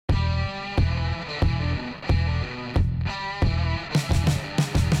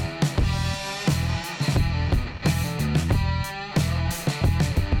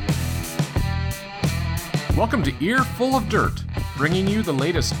Welcome to Earful of Dirt, bringing you the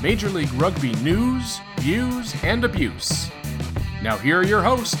latest Major League Rugby news, views, and abuse. Now here are your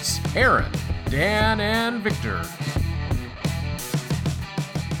hosts, Aaron, Dan, and Victor.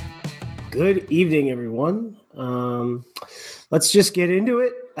 Good evening, everyone. Let's just get into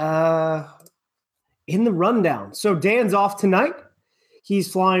it. In the rundown. So Dan's off tonight.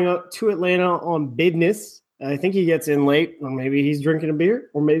 He's flying up to Atlanta on business. I think he gets in late, or maybe he's drinking a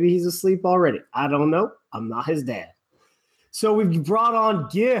beer, or maybe he's asleep already. I don't know. I'm not his dad. So we've brought on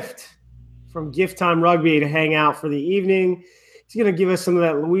Gift from Gift Time Rugby to hang out for the evening. He's going to give us some of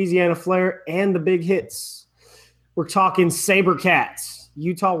that Louisiana flair and the big hits. We're talking Sabercats.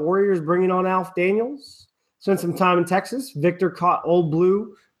 Utah Warriors bringing on Alf Daniels. Spent some time in Texas. Victor caught Old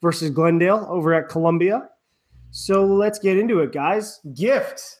Blue versus Glendale over at Columbia. So let's get into it, guys.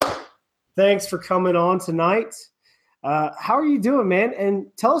 Gift, thanks for coming on tonight. How are you doing, man? And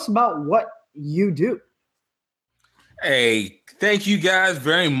tell us about what you do. Hey, thank you guys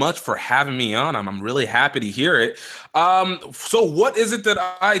very much for having me on. I'm really happy to hear it. So what is it that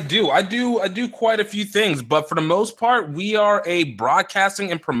I do? I do quite a few things, but for the most part, we are a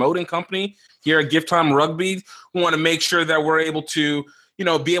broadcasting and promoting company here at Gift Time Rugby. We want to make sure that we're able to,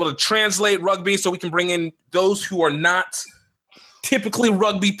 be able to translate rugby so we can bring in those who are not typically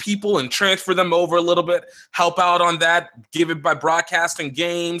rugby people and transfer them over a little bit, help out on that, give it by broadcasting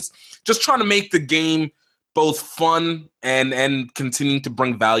games, just trying to make the game both fun and continuing to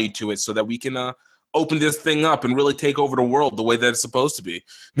bring value to it so that we can open this thing up and really take over the world the way that it's supposed to be.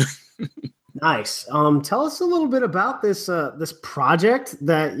 Nice. Tell us a little bit about this project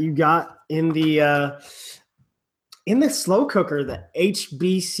that you got in the slow cooker, the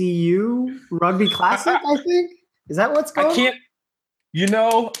HBCU Rugby Classic, I think. Is that what's going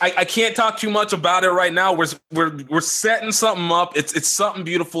on? I can't talk too much about it right now. We're setting something up. It's something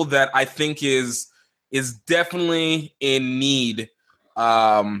beautiful that I think is definitely in need.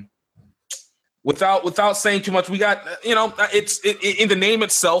 Without saying too much, we got it's in the name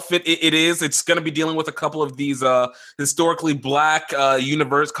itself. It's going to be dealing with a couple of these historically black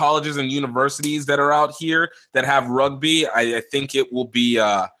colleges and universities that are out here that have rugby. I think it will be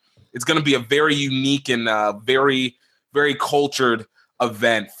it's going to be a very unique and very very cultured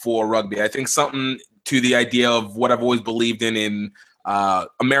event for rugby. I think something to the idea of what I've always believed in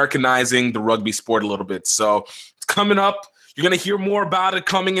Americanizing the rugby sport a little bit. So it's coming up. You're going to hear more about it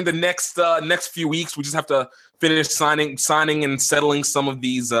coming in the next few weeks. We just have to finish signing and settling some of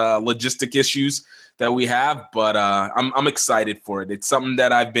these logistic issues that we have. But I'm excited for it. It's something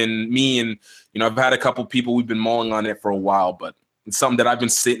that I've had a couple people, we've been mulling on it for a while, but it's something that I've been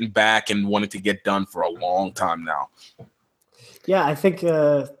sitting back and wanted to get done for a long time now. Yeah, I think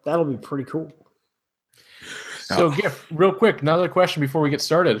that'll be pretty cool. So, Gift, real quick, another question before we get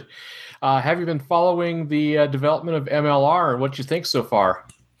started. Have you been following the development of MLR and what you think so far?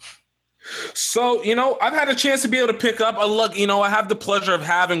 So, I've had a chance to be able to pick up a look. I have the pleasure of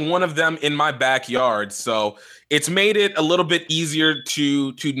having one of them in my backyard. So it's made it a little bit easier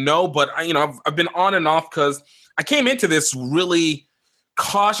to know. But, I've been on and off because I came into this really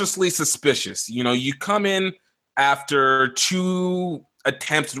cautiously suspicious. You come in after two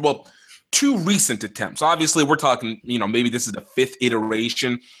recent attempts. Obviously, we're talking, maybe this is the fifth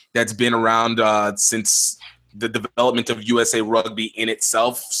iteration that's been around since the development of USA Rugby in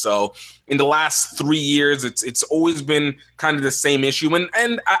itself. So in the last 3 years, it's always been kind of the same issue.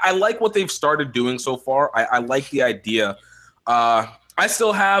 And I like what they've started doing so far. I like the idea. I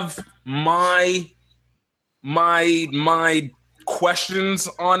still have my questions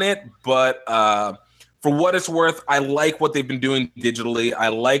on it, but for what it's worth, I like what they've been doing digitally. I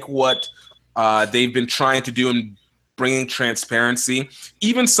like what they've been trying to do in bringing transparency.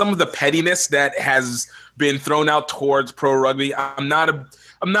 Even some of the pettiness that has been thrown out towards pro rugby. I'm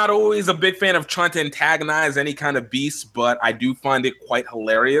not always a big fan of trying to antagonize any kind of beast, but I do find it quite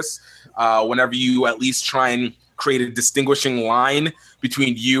hilarious whenever you at least try and create a distinguishing line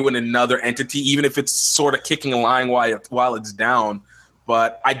between you and another entity, even if it's sort of kicking a line while it's down.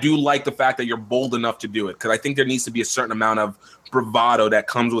 But I do like the fact that you're bold enough to do it, because I think there needs to be a certain amount of bravado that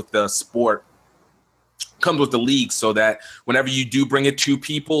comes with the sport, comes with the league, so that whenever you do bring it to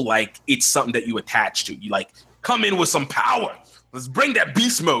people, like, it's something that you attach to. You come in with some power. Let's bring that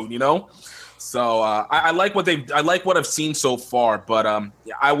beast mode, So I like what I've seen so far, but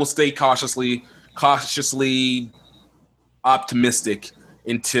I will stay cautiously optimistic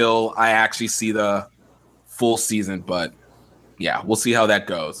until I actually see the full season. But yeah, we'll see how that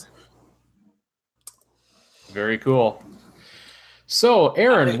goes. Very cool. So,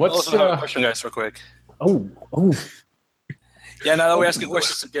 Aaron, what's I have a question, guys, real quick. Oh. Yeah, now that we're asking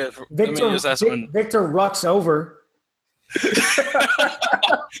questions to give, let me just ask one. Victor rucks over.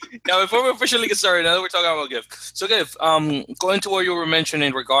 Now, before we officially get started, now that we're talking about GIF. So, GIF, going to what you were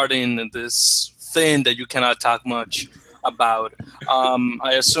mentioning regarding this thing that you cannot talk much about,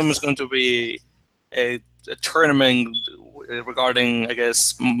 I assume it's going to be a tournament regarding, I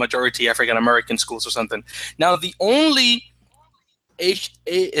guess, majority African American schools or something. Now, the only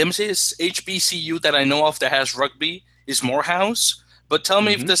HBCU that I know of that has rugby is Morehouse. But tell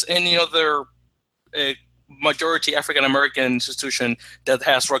me if there's any other majority African American institution that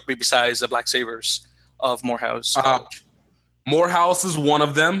has rugby besides the Black Sabres of Morehouse. Morehouse is one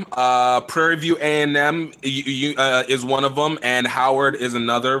of them. Prairie View A&M is one of them, and Howard is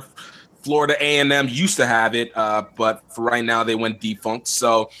another. Florida A&M used to have it, but for right now they went defunct.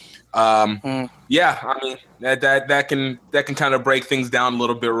 So, yeah, I mean that can kind of break things down a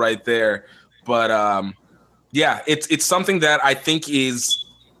little bit right there. But yeah, it's something that I think is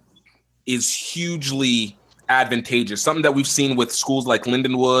hugely advantageous. Something that we've seen with schools like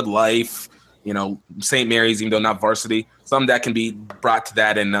Lindenwood, Life, St. Mary's, even though not varsity. Something that can be brought to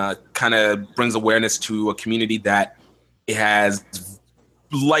that and kind of brings awareness to a community that it has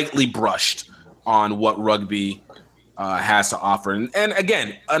lightly brushed on what rugby has to offer, and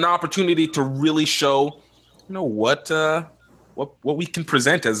again, an opportunity to really show, what we can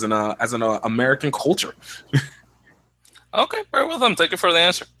present as an American culture. Okay, very well done. Thank you for the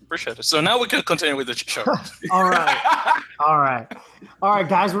answer. Appreciate it. So now we can continue with the show. All right,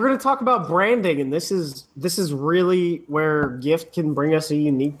 guys. We're going to talk about branding, and this is really where GIF can bring us a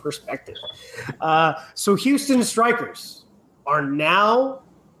unique perspective. So Houston Strikers are now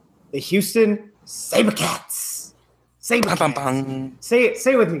the Houston SaberCats. SaberCats. Say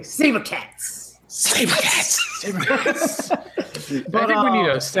it with me. SaberCats. SaberCats. I think we need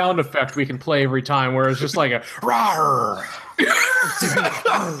a sound effect we can play every time where it's just like a rawr.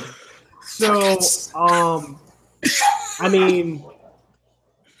 So, I mean,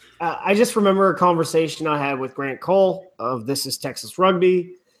 I just remember a conversation I had with Grant Cole of This Is Texas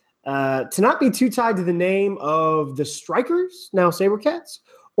Rugby. To not be too tied to the name of the Strikers, now SaberCats,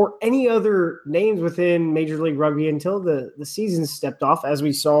 or any other names within Major League Rugby until the season stepped off, as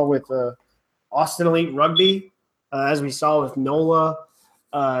we saw with Austin Elite Rugby, as we saw with NOLA,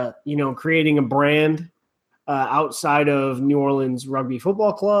 creating a brand outside of New Orleans Rugby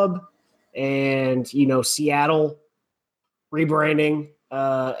Football Club, and, Seattle rebranding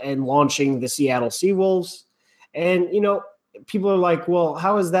and launching the Seattle Seawolves. And, people are like, well,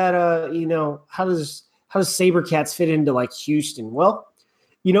 how is that, how does SaberCats fit into like Houston? Well,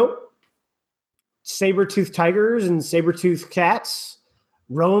 saber-toothed tigers and saber-toothed cats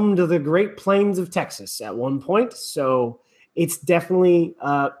roamed the Great Plains of Texas at one point. So it's definitely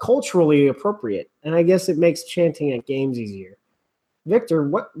culturally appropriate. And I guess it makes chanting at games easier. Victor,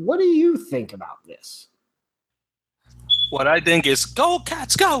 what do you think about this? What I think is go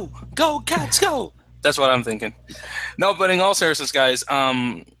Cats, go! Go Cats, go! That's what I'm thinking. No, but in all seriousness, guys,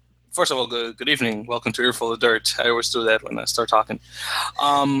 first of all, good evening. Welcome to Earful of Dirt. I always do that when I start talking.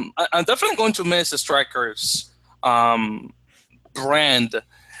 I'm definitely going to miss the Strikers brand,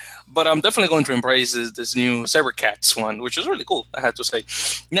 but I'm definitely going to embrace this new SaberCats one, which is really cool, I have to say.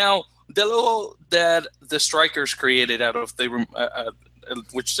 Now, the logo that the Strikers created out of the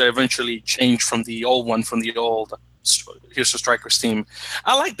which they eventually changed from the old one, from the old Houston Strikers team,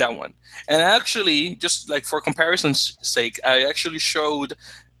 I like that one. And actually, just like for comparison's sake, I actually showed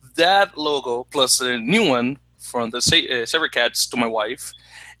that logo plus the new one from the SaberCats to my wife,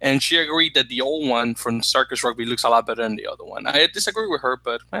 and she agreed that the old one from Strikers Rugby looks a lot better than the other one. I disagree with her,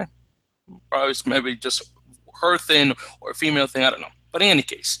 but probably maybe just her thing or a female thing, I don't know. But in any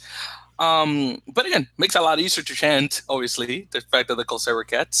case, but again, makes it a lot easier to chant, obviously, the fact that they call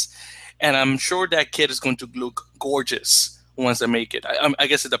SaberCats. And I'm sure that kid is going to look gorgeous once they make it. I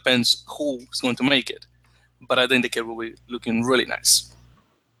guess it depends who is going to make it. But I think the kid will be looking really nice.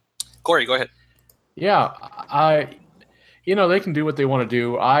 Corey, go ahead. Yeah, they can do what they want to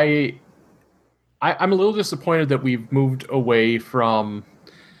do. I'm a little disappointed that we've moved away from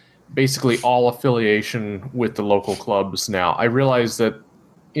basically all affiliation with the local clubs now. I realize that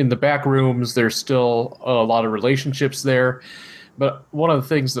in the back rooms, there's still a lot of relationships there. But one of the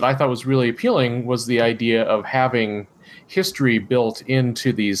things that I thought was really appealing was the idea of having history built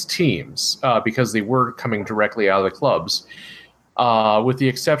into these teams because they were coming directly out of the clubs. With the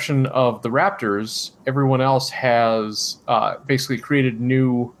exception of the Raptors, everyone else has basically created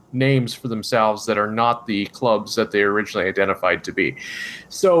new names for themselves that are not the clubs that they originally identified to be.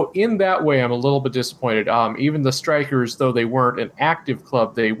 So in that way, I'm a little bit disappointed. Even the Strikers, though they weren't an active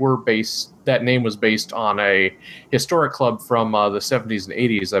club, that name was based on a historic club from the 70s and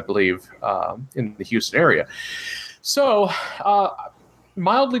 80s, I believe, in the Houston area. So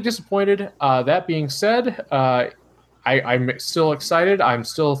mildly disappointed. That being said, I'm still excited. I'm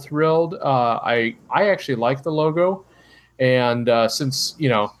still thrilled. I actually like the logo. And since,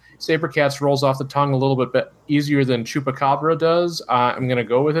 Sabercats rolls off the tongue a little bit easier than Chupacabra does, I'm going to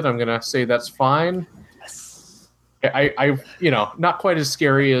go with it. I'm going to say that's fine. I not quite as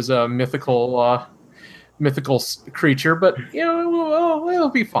scary as a mythical creature, but, it'll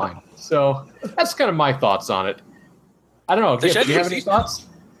be fine. So that's kind of my thoughts on it. I don't know. Do you have any thoughts?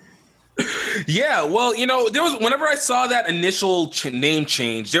 Yeah, well, there was whenever I saw that initial name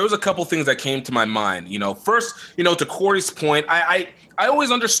change, there was a couple things that came to my mind. First, to Corey's point, I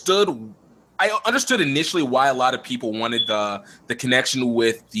always understood. I understood initially why a lot of people wanted the connection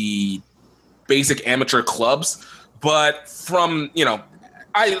with the basic amateur clubs, but from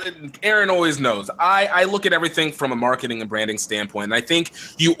Aaron always knows. I look at everything from a marketing and branding standpoint, and I think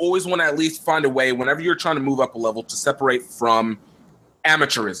you always want to at least find a way whenever you're trying to move up a level to separate from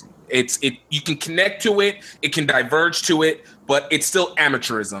amateurism. You can connect to it, it can diverge to it, but it's still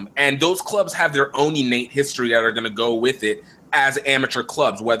amateurism. And those clubs have their own innate history that are going to go with it as amateur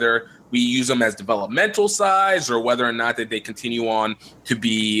clubs, whether we use them as developmental size or whether or not that they continue on to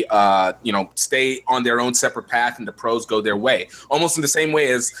be, stay on their own separate path and the pros go their way. Almost in the same way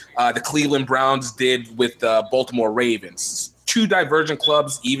as the Cleveland Browns did with the Baltimore Ravens. Two divergent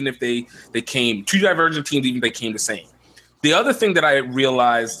clubs, even if two divergent teams, even if they came the same. The other thing that I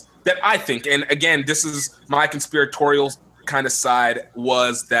realized that I think, and again, this is my conspiratorial kind of side,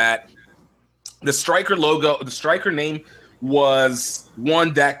 was that the Striker logo, the Striker name was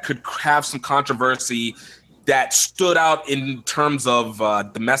one that could have some controversy that stood out in terms of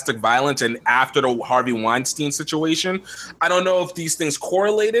domestic violence and after the Harvey Weinstein situation. I don't know if these things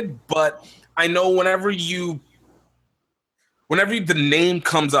correlated, but I know whenever the name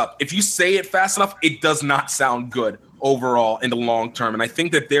comes up, if you say it fast enough, it does not sound good overall in the long term. And I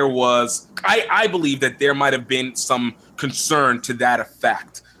think that I believe that there might have been some concern to that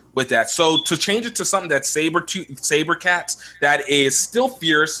effect with that. So to change it to something that's Sabercats, that is still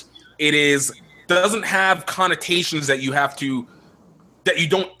fierce, doesn't have connotations that you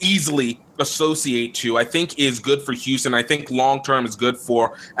don't easily associate to, I think is good for Houston. I think long term is good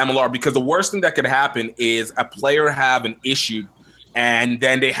for MLR, because the worst thing that could happen is a player have an issue and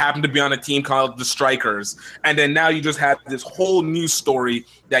then they happen to be on a team called the Strikers, and then now you just have this whole new story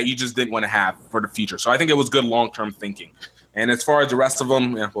that you just didn't want to have for the future. So I think it was good long-term thinking. And as far as the rest of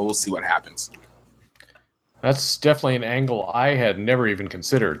them, we'll see what happens. That's definitely an angle I had never even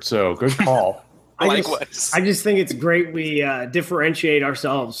considered. So good call. Likewise. I just think it's great we differentiate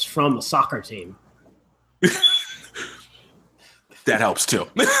ourselves from a soccer team. That helps too.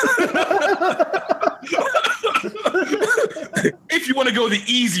 If you want to go the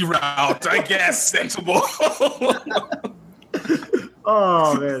easy route, I guess, sensible.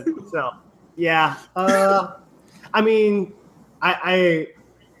 Oh man. So yeah. I mean, I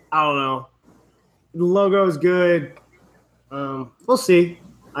don't know. The logo is good. We'll see.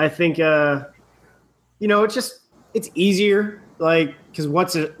 I think it's easier, like, because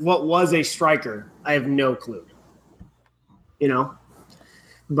what was a striker? I have no clue.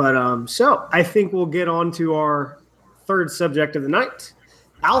 But so I think we'll get on to our third subject of the night.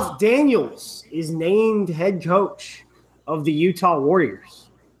 Alf Daniels is named head coach of the Utah Warriors.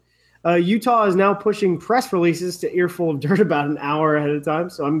 Utah is now pushing press releases to Earful of Dirt about an hour ahead of time,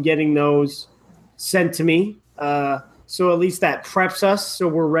 so I'm getting those sent to me. So at least that preps us, so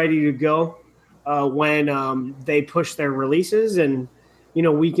we're ready to go when they push their releases, and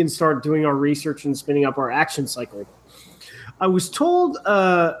we can start doing our research and spinning up our action cycle. I was told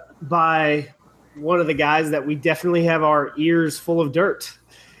by one of the guys that we definitely have our ears full of dirt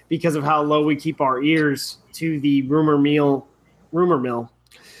because of how low we keep our ears to the rumor mill.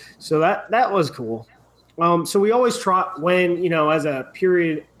 So that was cool. So we always try when, as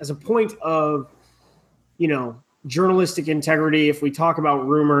a point of, journalistic integrity, if we talk about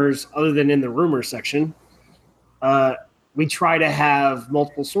rumors other than in the rumor section, we try to have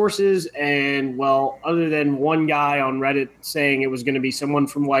multiple sources. And, other than one guy on Reddit saying it was going to be someone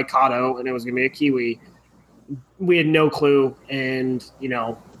from Waikato and it was going to be a Kiwi, we had no clue. And,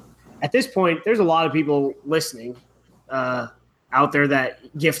 at this point, there's a lot of people listening out there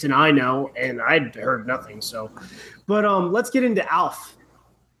that Gift and I know, and I'd heard nothing. So, but let's get into Alf.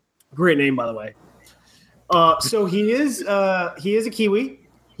 Great name, by the way. So he is a Kiwi.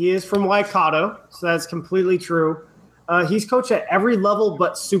 He is from Waikato, so that's completely true. He's coached at every level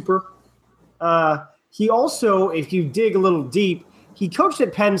but super. He also, if you dig a little deep, he coached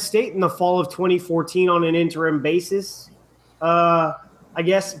at Penn State in the fall of 2014 on an interim basis. I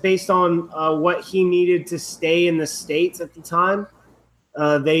guess based on what he needed to stay in the States at the time.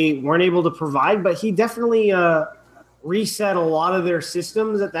 They weren't able to provide, but he definitely reset a lot of their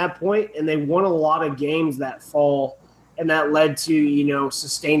systems at that point, and they won a lot of games that fall, and that led to,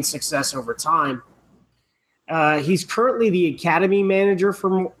 sustained success over time. He's currently the academy manager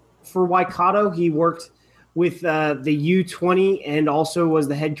for Waikato. He worked with the U20 and also was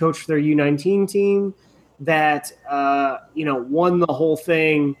the head coach for their U19 team that, won the whole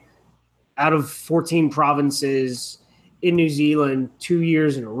thing out of 14 provinces in New Zealand 2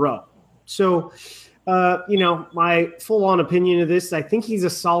 years in a row. So, my full-on opinion of this, I think he's a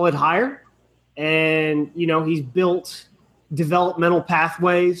solid hire. And, he's built developmental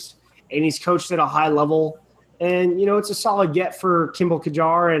pathways and he's coached at a high level. And, it's a solid get for Kimball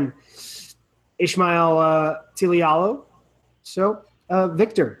Kajar and Ishmael Tilialo. So,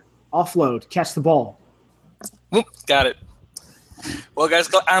 Victor, offload, catch the ball. Oop, got it. Well, guys,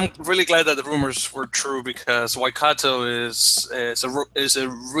 I'm really glad that the rumors were true because Waikato is a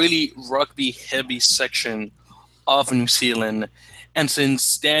really rugby-heavy section of New Zealand. And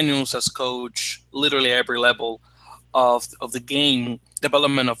since Daniels has coached literally every level of the game,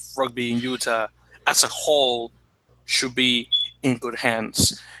 development of rugby in Utah as a whole should be in good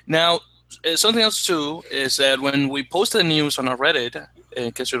hands. Now, something else too is that when we posted the news on our Reddit,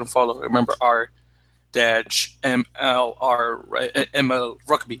 in case you don't follow, remember ML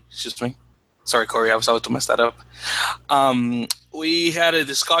Rugby, excuse me. Sorry, Corey, I was about to mess that up. We had a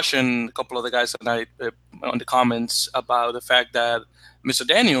discussion, a couple of the guys and I, on the comments about the fact that Mr.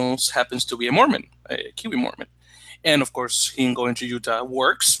 Daniels happens to be a Mormon, a Kiwi Mormon. And of course, him going to Utah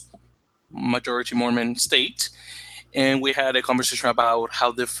works, majority Mormon state. And we had a conversation about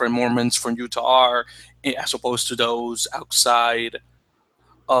how different Mormons from Utah are as opposed to those outside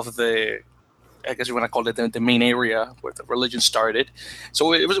of the, I guess you want to call it the main area where the religion started.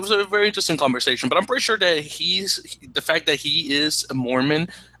 So it was a very interesting conversation. But I'm pretty sure that the fact that he is a Mormon,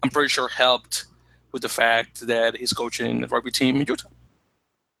 I'm pretty sure helped with the fact that he's coaching the rugby team in Utah.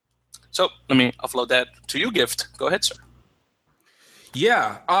 So let me offload that to you, Gift. Go ahead, sir.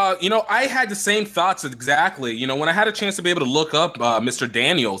 Yeah, I had the same thoughts exactly. When I had a chance to be able to look up Mr.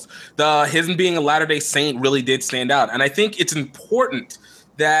 Daniels, his being a Latter-day Saint really did stand out. And I think it's important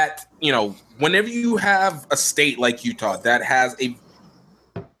that, whenever you have a state like Utah that has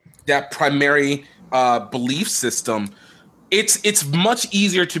that primary belief system, it's much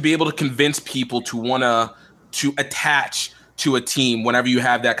easier to be able to convince people to attach to a team whenever you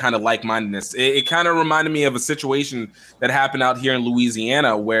have that kind of like-mindedness. It kind of reminded me of a situation that happened out here in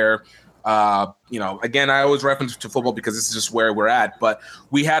Louisiana where, again, I always reference to football because this is just where we're at, but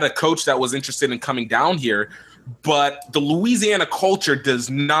we had a coach that was interested in coming down here, but the Louisiana culture does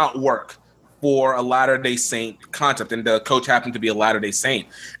not work for a Latter-day Saint concept, and the coach happened to be a Latter-day Saint.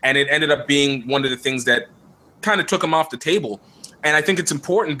 And it ended up being one of the things that kind of took him off the table. And I think it's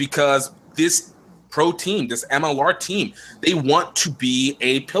important because this pro team, this MLR team, they want to be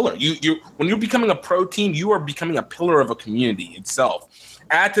a pillar. When you're becoming a pro team, you are becoming a pillar of a community itself.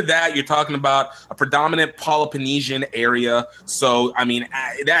 Add to that, you're talking about a predominant Peloponnesian area. So, I mean,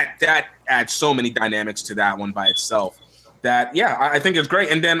 that adds so many dynamics to that one by itself. I think it's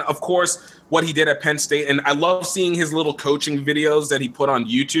great. And then, of course, what he did at Penn State. And I love seeing his little coaching videos that he put on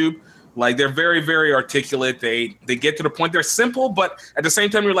YouTube. Like, they're very, very articulate. They get to the point. They're simple, but at the same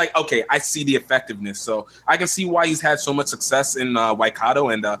time, you're like, okay, I see the effectiveness. So I can see why he's had so much success in Waikato,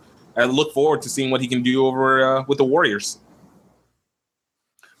 and I look forward to seeing what he can do over with the Warriors.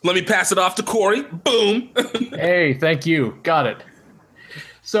 Let me pass it off to Corey. Boom. Hey, thank you. Got it.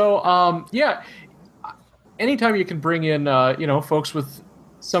 So, anytime you can bring in, folks with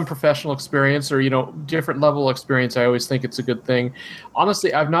some professional experience or, different level of experience, I always think it's a good thing.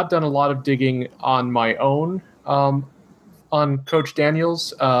 Honestly, I've not done a lot of digging on my own on Coach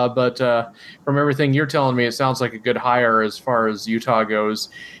Daniels, but from everything you're telling me, it sounds like a good hire as far as Utah goes.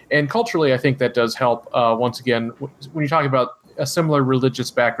 And culturally, I think that does help. Once again, when you talk about a similar religious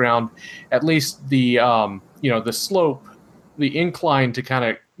background, at least the the slope, the incline to kind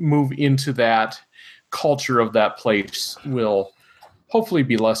of move into that culture of that place will hopefully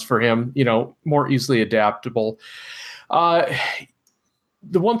be less for him, more easily adaptable. The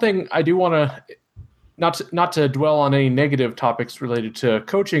one thing I do want to, not to dwell on any negative topics related to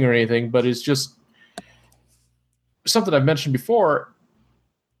coaching or anything, but is just something I've mentioned before.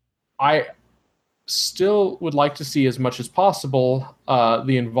 still would like to see as much as possible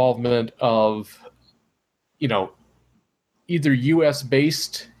the involvement of, either U.S.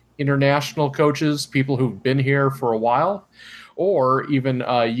 based international coaches, people who've been here for a while, or even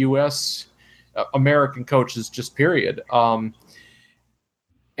U.S. American coaches, just period. And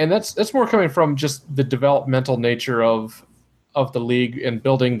that's more coming from just the developmental nature of the league and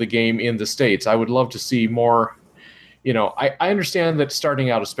building the game in the States. I would love to see more. I understand that starting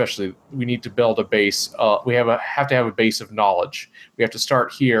out, especially, we need to build a base. We have to have a base of knowledge. We have to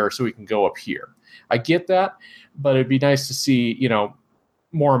start here so we can go up here. I get that, but it'd be nice to see,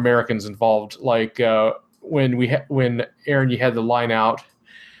 more Americans involved. Like when Aaron, you had the line out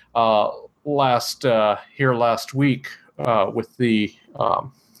last week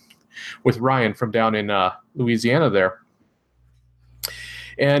with Ryan from down in Louisiana there,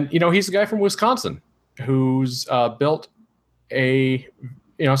 and he's a guy from Wisconsin who's built a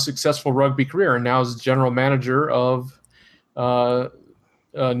successful rugby career, and now is general manager of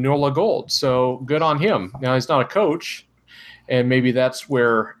NOLA Gold. So good on him. Now he's not a coach, and maybe that's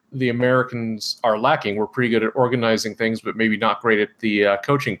where the Americans are lacking. We're pretty good at organizing things, but maybe not great at the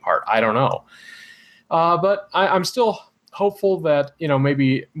coaching part. I don't know. But I'm still hopeful that,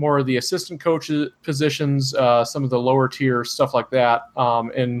 maybe more of the assistant coach positions, some of the lower tier stuff like that.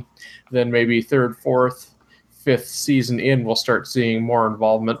 And then maybe third, fourth, fifth season in, we'll start seeing more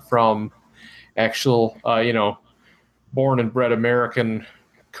involvement from actual, born and bred American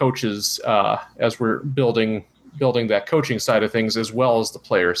coaches as we're building that coaching side of things as well as the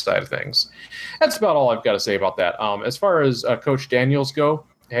player side of things. That's about all I've got to say about that. As far as Coach Daniels go,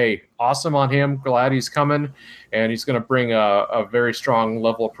 hey, awesome on him. Glad he's coming, and he's going to bring a very strong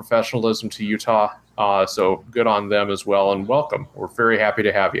level of professionalism to Utah. So good on them as well, and welcome. We're very happy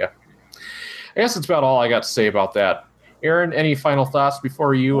to have you. I guess that's about all I got to say about that. Aaron, any final thoughts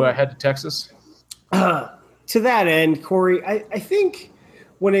before you head to Texas? To that end, Corey, I think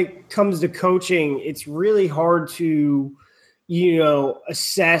when it comes to coaching, it's really hard to,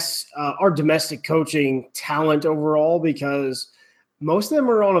 assess our domestic coaching talent overall, because most of them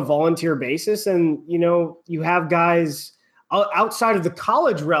are on a volunteer basis. And, you have guys outside of the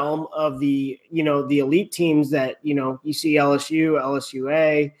college realm of the elite teams that, you see LSU,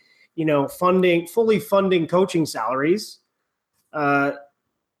 LSUA, fully funding coaching salaries, with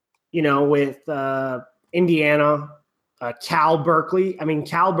Indiana, Cal Berkeley. I mean,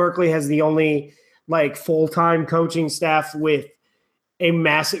 Cal Berkeley has the only full-time coaching staff with a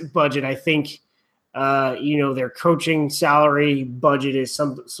massive budget. I think, their coaching salary budget is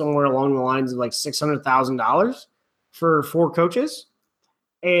somewhere along the lines of $600,000 for 4 coaches.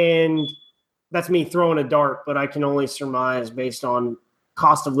 And that's me throwing a dart, but I can only surmise based on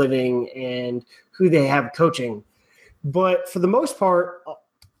cost of living and who they have coaching. But for the most part,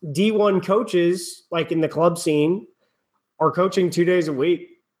 D1 coaches, in the club scene, are coaching 2 days a week.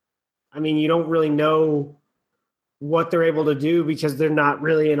 I mean, you don't really know what they're able to do because they're not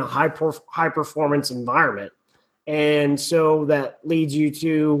really in a high performance environment. And so that leads you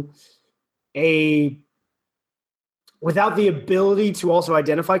to without the ability to also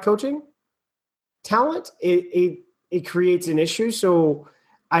identify coaching talent, it creates an issue. So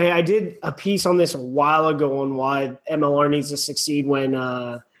I did a piece on this a while ago on why MLR needs to succeed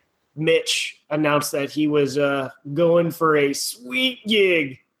when Mitch announced that he was going for a sweet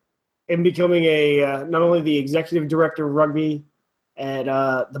gig and becoming not only the executive director of rugby at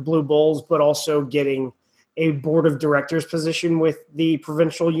the Blue Bulls, but also getting a board of directors position with the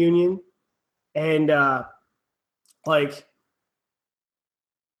provincial union. And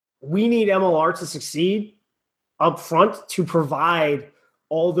we need MLR to succeed up front to provide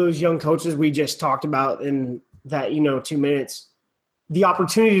all those young coaches we just talked about in that 2 minutes the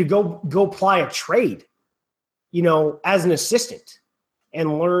opportunity to go ply a trade, as an assistant,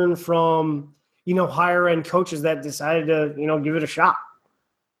 and learn from higher end coaches that decided to give it a shot.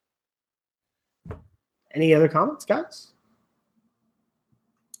 Any other comments, guys?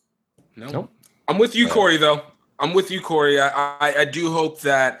 No. Nope. I'm with you, Corey, though. I'm with you, Corey. I do hope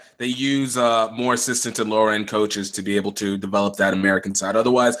that they use more assistant and lower end coaches to be able to develop that American side.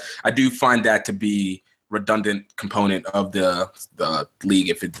 Otherwise, I do find that to be redundant component of the league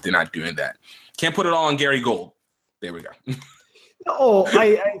if they're not doing that. Can't put it all on Gary Gold. There we go. No,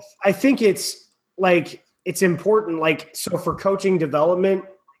 I think it's important. So for coaching development,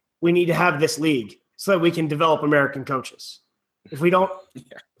 we need to have this league so that we can develop American coaches. If we don't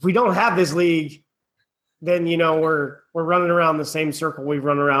have this league, then we're running around the same circle we've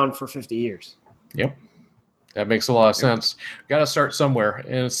run around for 50 years. Yep. That makes a lot of sense. Got to start somewhere.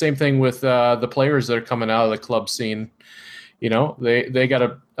 And the same thing with the players that are coming out of the club scene. They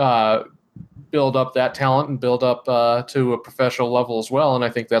got to build up that talent and build up to a professional level as well. And I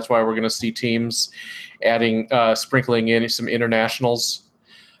think that's why we're going to see teams sprinkling in some internationals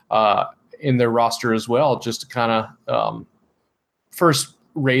in their roster as well, just to kind of first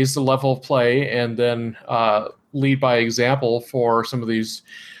raise the level of play and then lead by example for some of these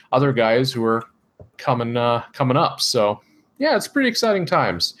other guys who are coming up. So yeah, it's pretty exciting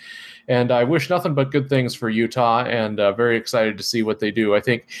times. And I wish nothing but good things for Utah, and very excited to see what they do. I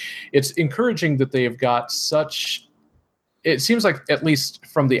think it's encouraging that they have got such – it seems like, at least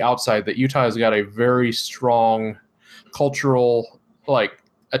from the outside, that Utah has got a very strong cultural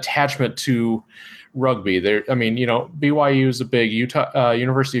attachment to rugby. BYU is a big,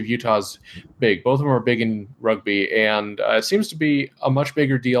 University of Utah is big. Both of them are big in rugby, and it seems to be a much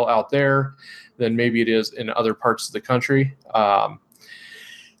bigger deal out there than maybe it is in other parts of the country.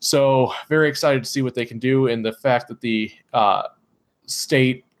 So very excited to see what they can do, and the fact that the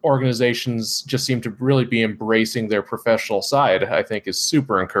state organizations just seem to really be embracing their professional side, I think is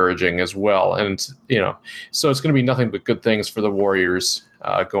super encouraging as well. And, so it's going to be nothing but good things for the Warriors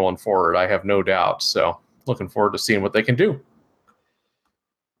going forward, I have no doubt. So looking forward to seeing what they can do.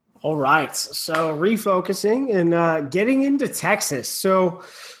 All right. So refocusing and getting into Texas. So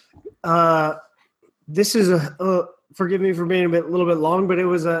this is forgive me for being a little bit long, but it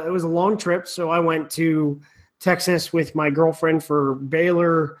was a long trip. So I went to Texas with my girlfriend for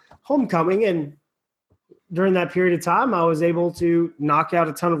Baylor homecoming, and during that period of time, I was able to knock out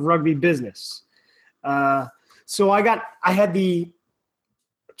a ton of rugby business. So I had the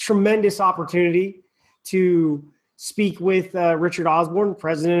tremendous opportunity to speak with Richard Osborne,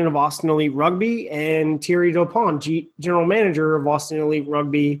 president of Austin Elite Rugby, and Thierry Dupont, general manager of Austin Elite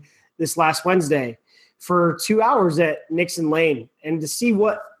Rugby, this last Wednesday for 2 hours at Nixon Lane, and to see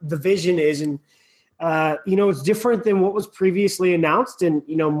what the vision is. And, it's different than what was previously announced, and,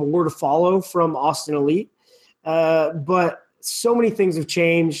 more to follow from Austin Elite. But so many things have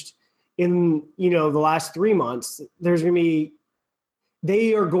changed in, the last 3 months.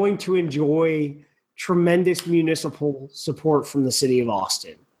 They are going to enjoy tremendous municipal support from the city of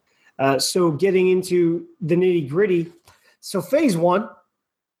Austin. So getting into the nitty gritty. So phase one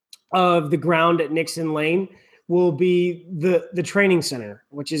of the ground at Nixon Lane will be the training center,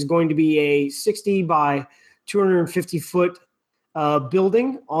 which is going to be a 60 by 250 foot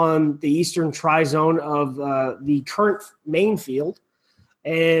building on the eastern tri-zone of the current main field.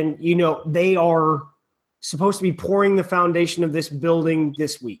 And, they are supposed to be pouring the foundation of this building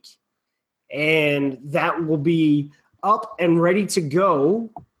this week. And that will be up and ready to go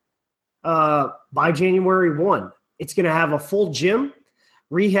by January 1. It's going to have a full gym,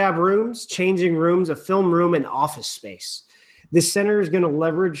 rehab rooms, changing rooms, a film room, and office space. This center is going to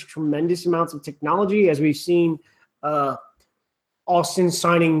leverage tremendous amounts of technology, as we've seen Austin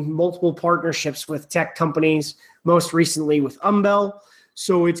signing multiple partnerships with tech companies, most recently with Umbel.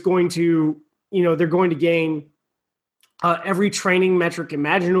 So it's going to, they're going to gain every training metric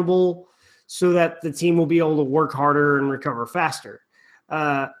imaginable so that the team will be able to work harder and recover faster.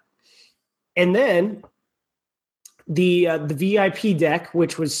 And then the VIP deck,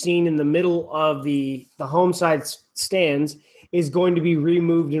 which was seen in the middle of the home side stands, is going to be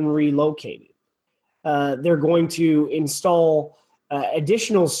removed and relocated. They're going to install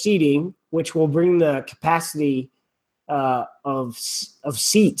additional seating, which will bring the capacity of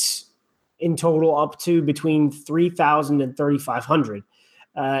seats in total up to between 3,000 and 3,500.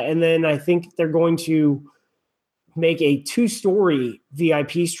 And then I think they're going to make a 2-story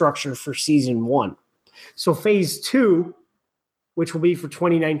VIP structure for season 1. So phase 2, which will be for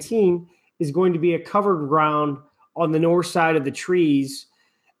 2019, is going to be a covered ground on the north side of the trees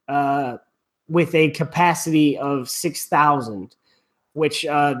with a capacity of 6,000, which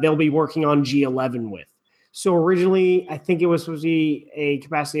they'll be working on G11 with. So originally, I think it was supposed to be a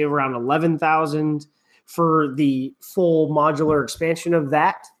capacity of around 11,000 for the full modular expansion of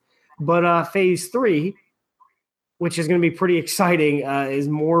that. But phase 3, which is going to be pretty exciting, is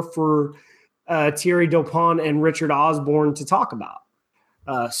more for Thierry Dupont and Richard Osborne to talk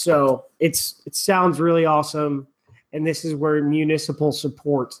about. So it sounds really awesome, and this is where municipal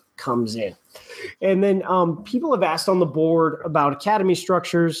support comes in. And then people have asked on the board about academy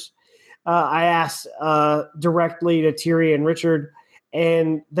structures. I asked directly to Thierry and Richard,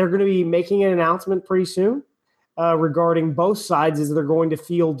 and they're going to be making an announcement pretty soon regarding both sides as they're going to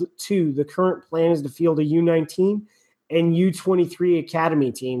field 2. The current plan is to field a U19 and U23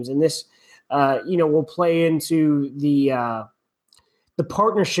 academy teams, and this will play into the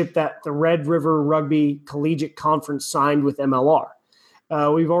partnership that the Red River Rugby Collegiate Conference signed with MLR.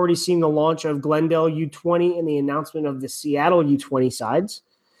 We've already seen the launch of Glendale U20 and the announcement of the Seattle U20 sides.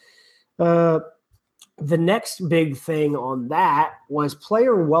 The next big thing on that was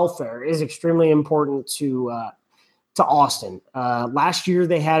player welfare is extremely important to Austin. Last year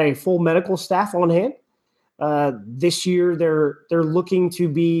they had a full medical staff on hand. This year they're looking to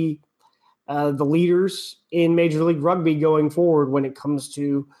be the leaders in Major League Rugby going forward when it comes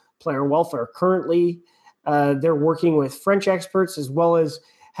to player welfare. Currently, they're working with French experts as well as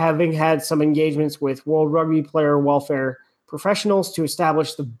having had some engagements with World Rugby player welfare professionals to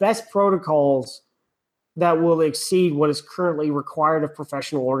establish the best protocols that will exceed what is currently required of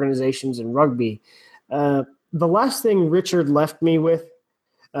professional organizations in rugby. The last thing Richard left me with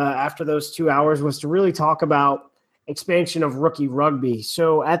after those 2 hours was to really talk about expansion of rookie rugby.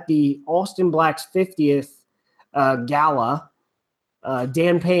 So at the Austin Blacks 50th gala,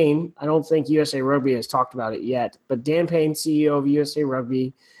 Dan Payne, I don't think USA Rugby has talked about it yet, but Dan Payne, CEO of USA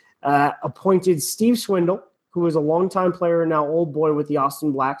Rugby, appointed Steve Swindle, who is a longtime player and now old boy with the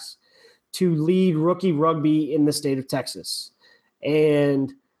Austin Blacks, to lead rookie rugby in the state of Texas.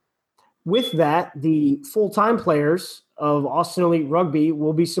 And with that, the full-time players of Austin Elite Rugby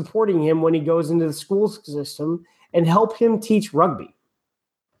will be supporting him when he goes into the school system and help him teach rugby.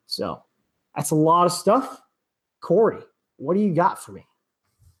 So that's a lot of stuff. Corey, what do you got for me?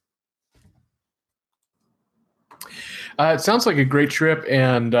 It sounds like a great trip,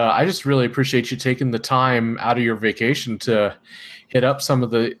 and I just really appreciate you taking the time out of your vacation to hit up some of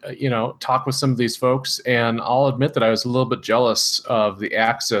the, talk with some of these folks. And I'll admit that I was a little bit jealous of the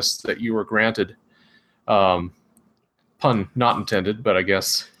access that you were granted. Pun not intended, but I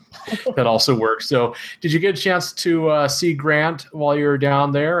guess that also works. So did you get a chance to see Grant while you were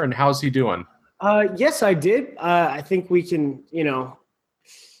down there, and how's he doing? Yes, I did. I think we can,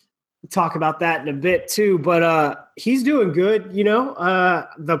 talk about that in a bit too, but he's doing good.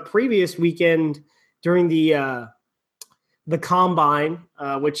 The previous weekend during the combine,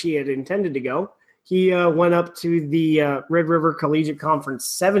 which he had intended to go, he went up to the Red River Collegiate Conference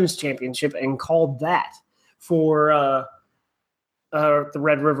Sevens Championship and called that for the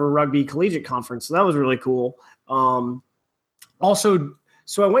Red River Rugby Collegiate Conference. So that was really cool. Also,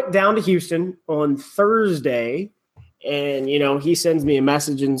 so I went down to Houston on Thursday, and, he sends me a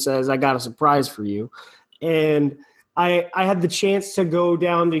message and says, I got a surprise for you. And I had the chance to go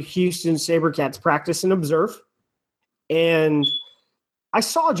down to Houston SaberCats practice and observe. And I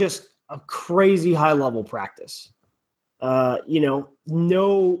saw just a crazy high-level practice. No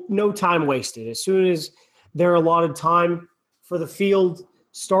time wasted. As soon as their allotted time for the field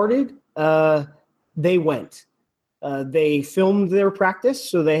started, they went. They filmed their practice,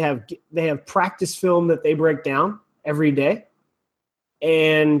 so they have practice film that they break down every day.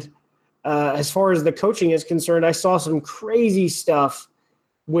 And as far as the coaching is concerned, I saw some crazy stuff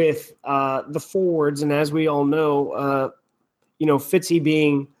with the forwards. And as we all know, Fitzy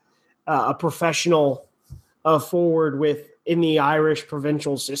being a professional forward in the Irish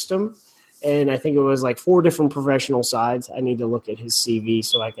provincial system. And I think it was like 4 different professional sides. I need to look at his CV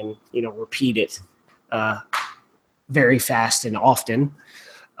so I can, repeat it very fast and often.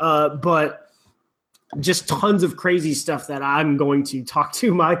 But just tons of crazy stuff that I'm going to talk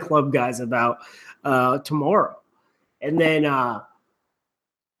to my club guys about tomorrow. And then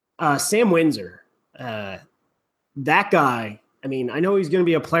Sam Windsor, that guy, I know he's going to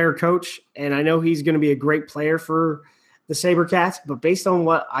be a player coach, and I know he's going to be a great player for the SaberCats, but based on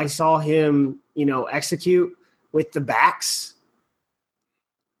what I saw him, execute with the backs,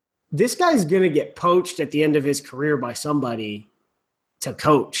 this guy's going to get poached at the end of his career by somebody to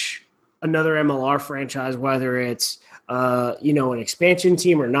coach another MLR franchise, whether it's, an expansion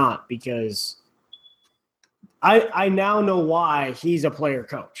team or not, because I now know why he's a player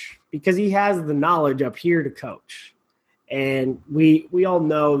coach, because he has the knowledge up here to coach. And we all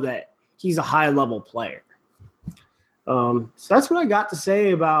know that he's a high level player. So that's what I got to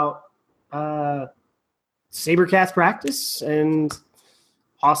say about SaberCats practice and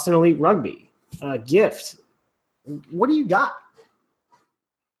Austin Elite Rugby. Gift, what do you got?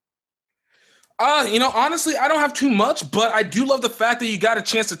 Honestly, I don't have too much, but I do love the fact that you got a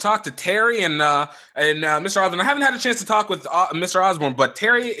chance to talk to Terry and Mr. Osborne. I haven't had a chance to talk with Mr. Osborne, but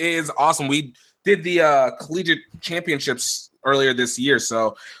Terry is awesome. We did the collegiate championships earlier this year.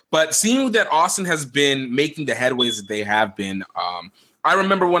 But seeing that Austin has been making the headways that they have been, I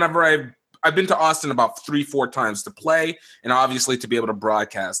remember whenever I've been to Austin about 3-4 times to play and obviously to be able to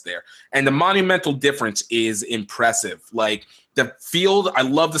broadcast there. And the monumental difference is impressive. Like, the field, I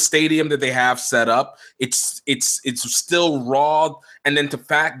love the stadium that they have set up. It's still raw, and then the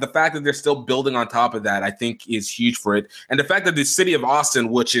fact that they're still building on top of that, I think, is huge for it. And the fact that the city of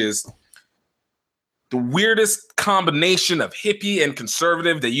Austin, which is the weirdest combination of hippie and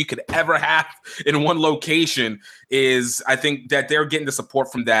conservative that you could ever have in one location is, I think that they're getting the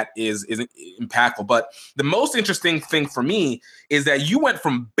support from that is impactful. But the most interesting thing for me is that you went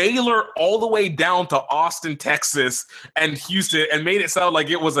from Baylor all the way down to Austin, Texas and Houston and made it sound like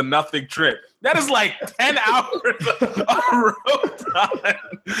it was a nothing trip. That is like 10 hours of road time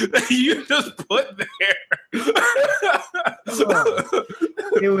that you just put there.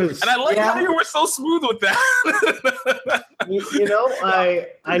 It was, and I like how you were so smooth with that.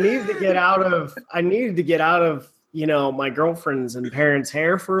 I needed to get out of my girlfriend's and parents'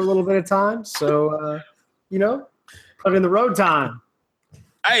 hair for a little bit of time. So put in the road time.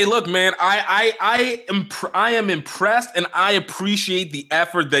 Hey, look, man, I am impressed, and I appreciate the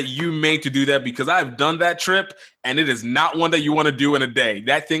effort that you made to do that, because I've done that trip, and it is not one that you want to do in a day.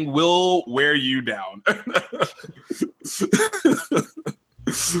 That thing will wear you down.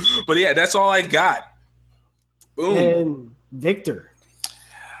 But yeah, that's all I got. Boom. And Victor.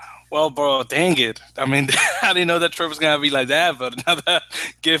 Well, bro, dang it. I mean, I didn't know that trip was going to be like that, but now that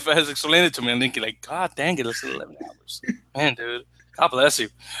Giff has explained it to me, I'm thinking like, God dang it, it's 11 hours. Man, dude. God bless you.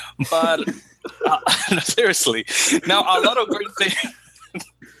 But seriously, now a lot of great things.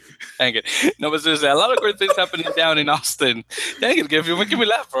 Dang it. No, but seriously, a lot of great things happening down in Austin. Dang it, Giff, you're making me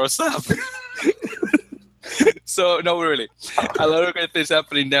laugh, bro. Stop. So no, really, a lot of great things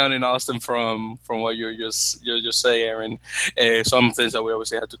happening down in Austin from what you're just saying, Aaron. Some things that we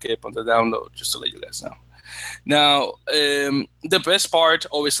obviously had to keep on the download, just to let you guys know. Now, the best part,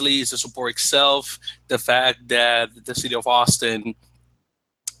 obviously, is the support itself. The fact that the city of Austin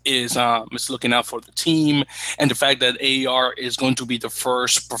is looking out for the team, and the fact that AER is going to be the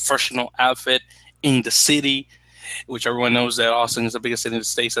first professional outfit in the city, which everyone knows that Austin is the biggest city in the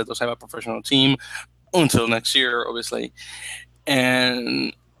States that doesn't have a professional team until next year, obviously.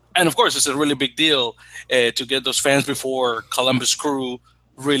 And of course, it's a really big deal to get those fans before Columbus Crew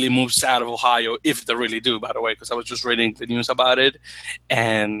really moves out of Ohio, if they really do, by the way, because I was just reading the news about it.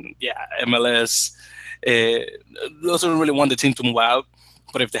 And yeah, MLS doesn't really want the team to move out,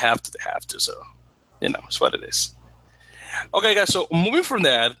 but if they have to, they have to. So, it's what it is. Okay, guys, so moving from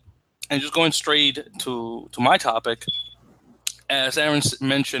that and just going straight to my topic, as Aaron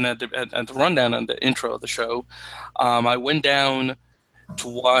mentioned at the rundown on the intro of the show, I went down to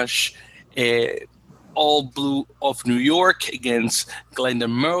watch All Blue of New York against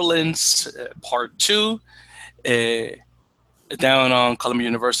Glendon Merlins, Part 2, down on Columbia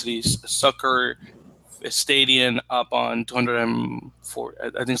University's soccer stadium up on 204, I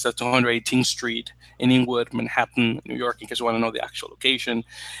think it's 218th Street in Inwood, Manhattan, New York, in case you want to know the actual location.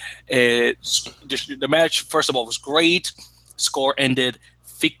 The match, first of all, was great. Score ended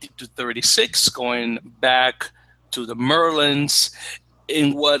 50-36, going back to the Merlins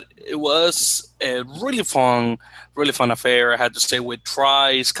in what it was a really fun affair, I had to say, with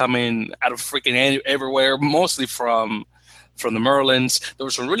tries coming out of freaking everywhere, mostly from the Merlins. There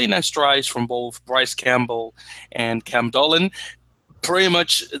were some really nice tries from both Bryce Campbell and Cam Dolan. Pretty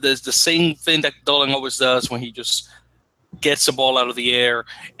much there's the same thing that Dolan always does when he just gets the ball out of the air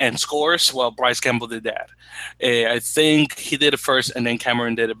and scores. Well, Bryce Campbell did that. I think he did it first, and then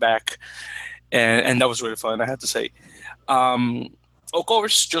Cameron did it back. And that was really fun, I have to say. Of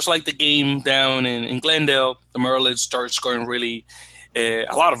course, just like the game down in Glendale, the Merlins started scoring really a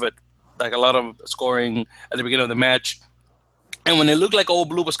lot of it, like a lot of scoring at the beginning of the match. And when it looked like Old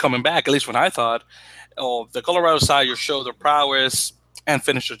Blue was coming back, at least when I thought, the Colorado side just showed their prowess and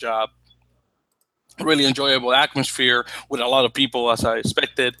finished the job. Really enjoyable atmosphere with a lot of people, as I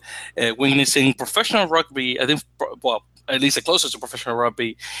expected, witnessing professional rugby. I think, well, at least the closest to professional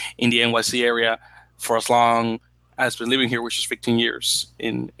rugby in the NYC area for as long as I've been living here, which is 15 years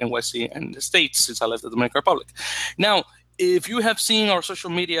in NYC and the States since I left the Dominican Republic. Now, if you have seen our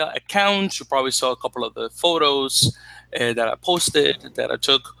social media accounts, you probably saw a couple of the photos that I posted that I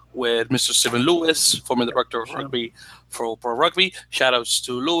took with Mr. Stephen Lewis, former director of rugby for Pro Rugby. Shout outs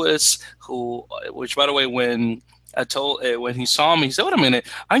to Lewis, which, by the way, when he saw me, he said, "Wait a minute,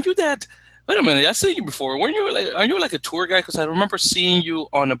 aren't you that? Wait a minute, I've seen you before. Aren't you like a tour guy? Because I remember seeing you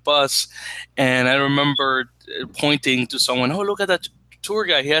on a bus, and I remember pointing to someone. Oh, look at that tour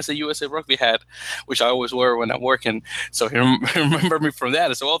guy. He has a USA Rugby hat, which I always wear when I'm working. So he remembered me from that.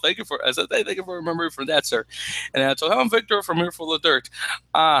 I said, well, thank you for remembering me from that, sir. And I told him, I'm Victor from Here Full of Dirt.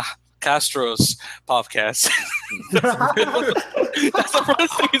 Castro's podcast. That's the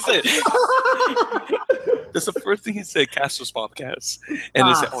first thing he said. That's the first thing he said, Castro's podcast. And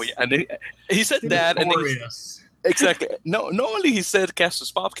they said, oh, yeah. And he said that. And exactly. No, not only he said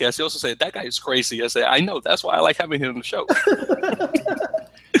Castro's podcast, he also said, that guy is crazy. I said, I know. That's why I like having him on the show.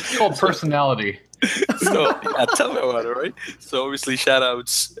 It's called personality. So yeah, tell me about it, right? So obviously, shout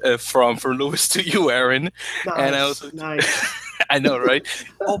outs from Lewis to you, Aaron. Nice, And I also, nice. I know, right?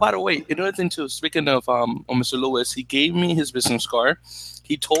 Oh, by the way, another thing too. Speaking of Mr. Lewis, he gave me his business card.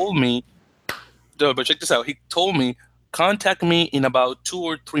 He told me, no, but check this out. He told me contact me in about 2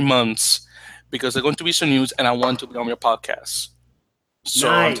 or 3 months because there's going to be some news, and I want to be on your podcast. So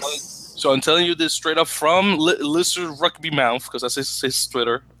Nice. I'm telling you this straight up from Lister Rugby Mouth, because that's his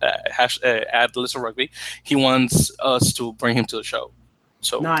Twitter, at Lister Rugby. He wants us to bring him to the show.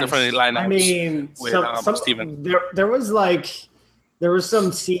 So Nice. definitely line up I mean, with Steven. There was some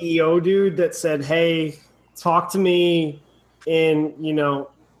CEO dude that said, "Hey, talk to me in in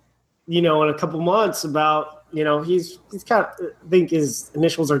a couple months about he's kind of, I think his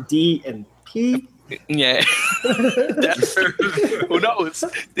initials are D and P." Yeah. Who knows?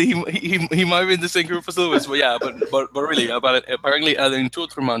 He might be in the same group as Lewis, but yeah, but really about it. Apparently, in 2 or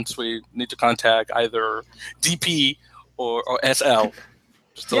 3 months, we need to contact either DP or SL.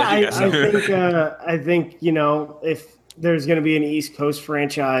 Yeah, I think if there's going to be an East Coast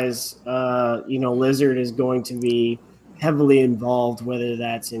franchise, Lizard is going to be heavily involved, whether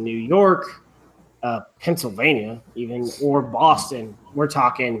that's in New York, Pennsylvania, even, or Boston. We're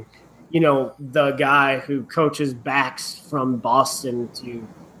talking. The guy who coaches backs from Boston to,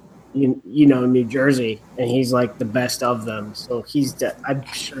 New Jersey, and he's like the best of them. So I'm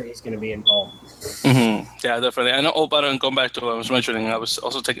sure he's going to be involved. Mm-hmm. Yeah, definitely. I know. Oh, but going back to what I was mentioning, I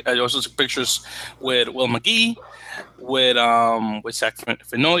also took pictures with Will McGee, with Zach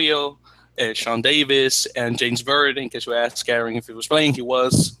Fenoglio, Sean Davis, and James Bird. In case you asked Aaron if he was playing, he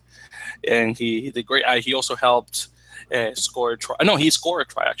was, and he did great. He also helped. Score a try. No, he scored a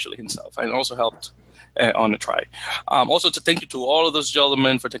try actually himself, and also helped on the try. Also, to thank you to all of those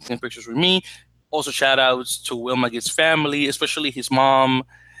gentlemen for taking pictures with me. Also, shout outs to Will McGee's family, especially his mom,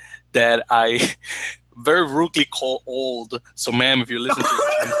 that I very rudely call old. So, ma'am, if you're listening to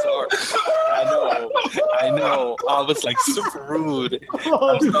this, I'm sorry. I know. I was like super rude.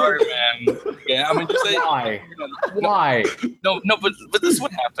 I'm sorry, man. Yeah, I mean, just say why? No, but this is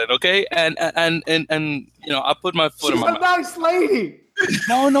what happened, okay? And I put my foot in my mouth. She's a nice lady.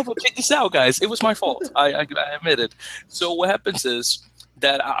 No, but check this out, guys. It was my fault. I admit it. So what happens is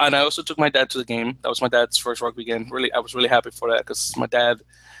that, and I also took my dad to the game. That was my dad's first rugby game. Really, I was really happy for that because my dad,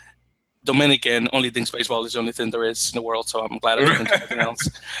 Dominican, only thinks baseball is the only thing there is in the world. So I'm glad I didn't do anything else.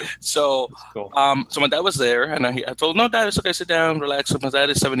 So, cool. So my dad was there, and I told him, "No, Dad, it's okay. Sit down, relax." My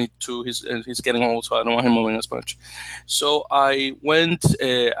dad is 72. He's getting old, so I don't want him moving as much. So I went.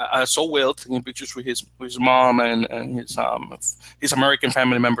 I saw Will taking pictures with his mom and his American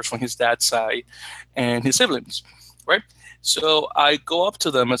family members from his dad's side, and his siblings, right? So I go up to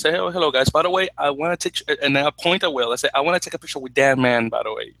them and say, "Oh, hello, guys. By the way, I want to take," and I point at Will. I say, "I want to take a picture with Dan Mann, by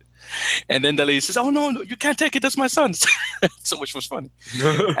the way." And then the lady says, "Oh no, you can't take it. That's my son's." So which was funny.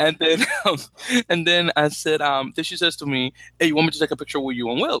 And then I said, then she says to me, "Hey, you want me to take a picture with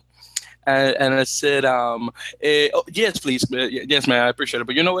you and Will?" And I said, "Oh, yes, please. Yes, man, I appreciate it.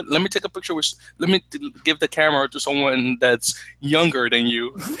 But you know what? Let me take a picture let me give the camera to someone that's younger than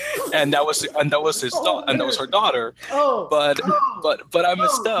you." And that was his daughter, and that was her daughter. But I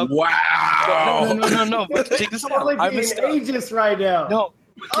messed up. Wow. No. But check this out. I messed up. Ageist right now. No.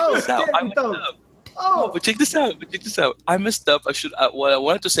 But check this out. I messed up. Oh, but check this out. I messed up. What I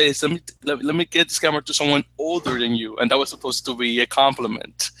wanted to say is let me get this camera to someone older than you, and that was supposed to be a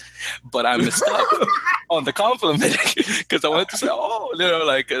compliment, but I messed up on the compliment because I wanted to say,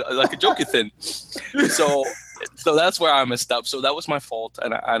 like a jokey thing. So that's where I messed up. So that was my fault,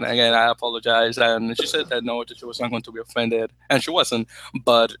 and again I apologize. And she said that no, that she was not going to be offended, and she wasn't,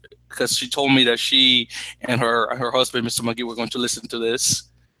 but because she told me that she and her husband, Mr. McGee, were going to listen to this.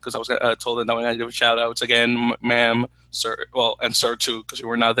 Because I was told them that when I give shout outs again, ma'am, sir, and sir too, because you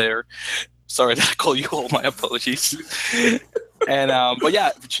were not there. Sorry that I call you all. My apologies. And but yeah,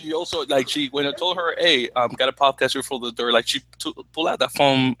 she also when I told her, "Hey, got a podcast here for the door," like she pulled out that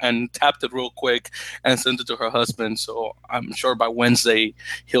phone and tapped it real quick and sent it to her husband. So I'm sure by Wednesday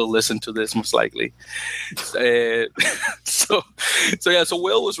he'll listen to this most likely. So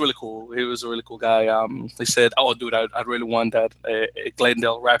Will was really cool. He was a really cool guy. He said, "Oh, dude, I really want that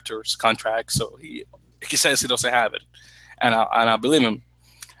Glendale Raptors contract." So he says he doesn't have it, and I believe him.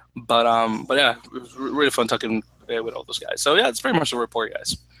 But yeah, it was really fun talking with all those guys. So yeah, it's pretty much a report,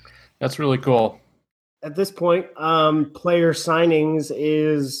 guys. That's really cool. At this point, player signings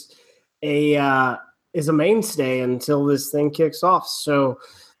is a mainstay until this thing kicks off. So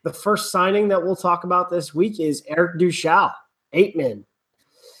the first signing that we'll talk about this week is Eric Duchal, 8-man,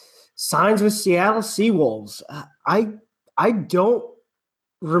 signs with Seattle Seawolves. I don't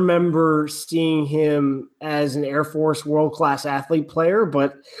remember seeing him as an Air Force world-class athlete player,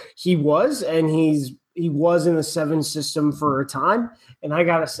 but he was, and he was in the 7 system for a time. And I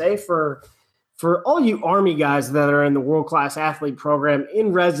gotta say, for all you Army guys that are in the world-class athlete program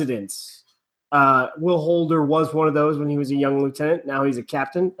in residence, Will Holder was one of those when he was a young lieutenant. Now he's a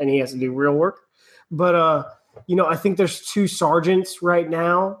captain, and he has to do real work. But I think there's 2 sergeants right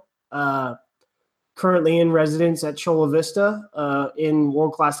now currently in residence at Chula Vista in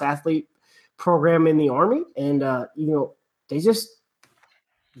world-class athlete program in the Army. And, they just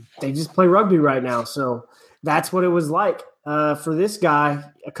play rugby right now. So that's what it was like for this guy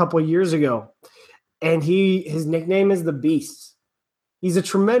a couple of years ago. And his nickname is the Beast. He's a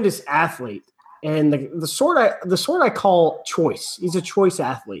tremendous athlete. And the sort I call choice. He's a choice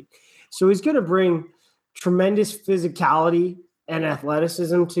athlete. So he's going to bring tremendous physicality and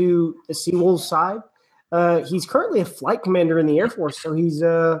athleticism to the Seawolves side. He's currently a flight commander in the Air Force, so he's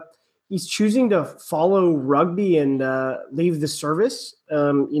choosing to follow rugby and leave the service.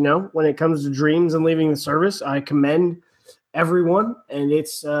 When it comes to dreams and leaving the service, I commend everyone. And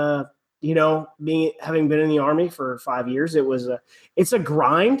it's having been in the Army for 5 years, it's a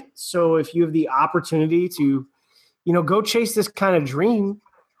grind. So if you have the opportunity to, go chase this kind of dream,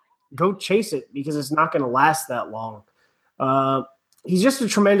 go chase it, because it's not going to last that long. He's just a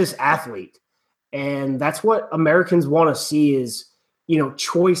tremendous athlete. And that's what Americans want to see is,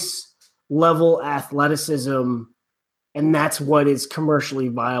 choice level athleticism. And that's what is commercially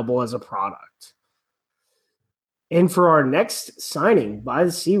viable as a product. And for our next signing by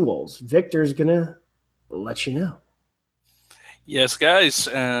the Seawolves, Victor's going to let you know. Yes, guys.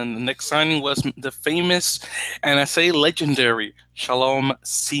 And the next signing was the famous, and I say legendary, Shalom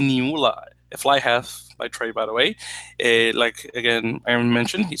Siniula, a fly half by trade, by the way. Like, again, Aaron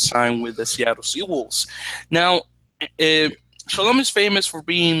mentioned, he signed with the Seattle Seawolves. Now, Shalom is famous for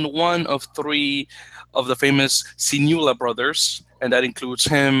being one of 3 of the famous Siniula brothers, and that includes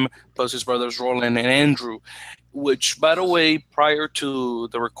him, plus his brothers Roland and Andrew, which, by the way, prior to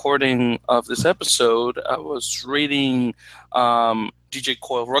the recording of this episode, I was reading DJ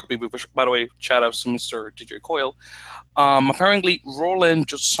Coyle Rugby, which, by the way, shout out to Mr. DJ Coyle. Apparently, Roland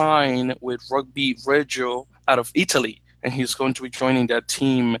just signed with Rugby Reggio out of Italy, and he's going to be joining that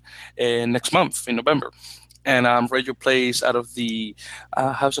team next month in November. And Reggio plays out of the,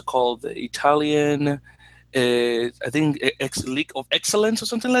 how's it called, the Italian, I think, League of Excellence or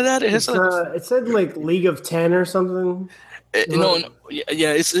something like that. It said like League of 10 or something. It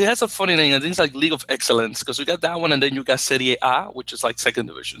has a funny name. I think it's like League of Excellence, because we got that one, and then you got Serie A, which is like 2nd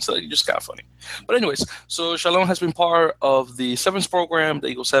division. So it's just kind of funny. But anyways, so Shalom has been part of the Sevens program, the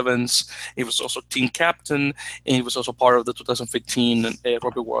Eagle Sevens. He was also team captain, and he was also part of the 2015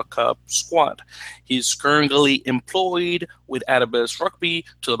 Rugby World Cup squad. He's currently employed with Adabas Rugby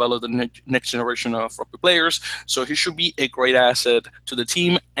to develop the next generation of rugby players. So he should be a great asset to the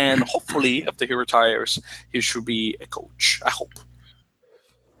team, and hopefully, after he retires, he should be a coach. I hope.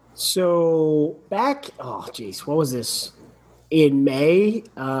 So what was this? In May,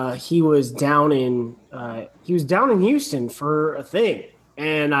 he was down in Houston for a thing,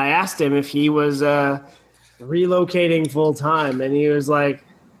 and I asked him if he was relocating full time, and he was like,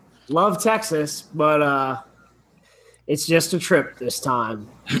 "Love Texas, but it's just a trip this time."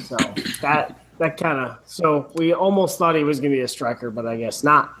 So that kind of, so we almost thought he was going to be a striker, but I guess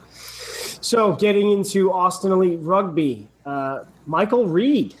not. So getting into Austin Elite Rugby, Michael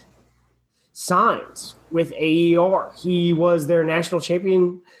Reed signs with AER. He was their national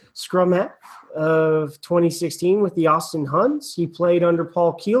champion scrum half of 2016 with the Austin Huns. He played under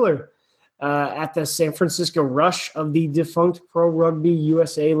Paul Keeler at the San Francisco Rush of the defunct Pro Rugby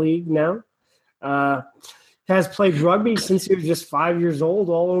USA League now. Has played rugby since he was just 5 years old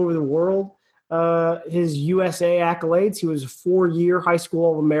all over the world. His USA accolades: he was a 4-year high school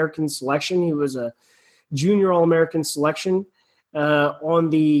All-American selection. He was a junior All-American selection on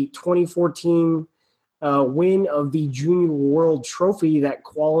the 2014 win of the Junior World Trophy that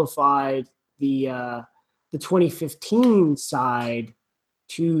qualified the 2015 side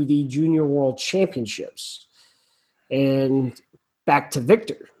to the Junior World Championships. And back to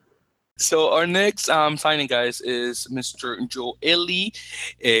Victor. So our next signing, guys, is Mr. Joeli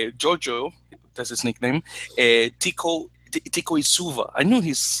Jojo. That's his nickname. Tiko Isuva. I knew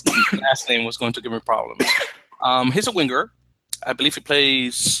his last name was going to give me problems. He's a winger. I believe he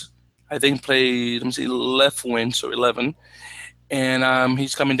plays, left wing, so 11. And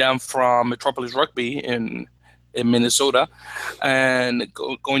he's coming down from Metropolis Rugby in Minnesota, and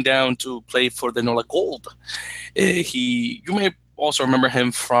going down to play for the NOLA Gold. You may also remember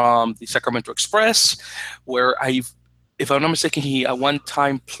him from the Sacramento Express, where if I'm not mistaken, he at one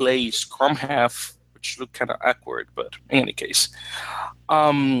time played scrum half, which looked kind of awkward, but in any case.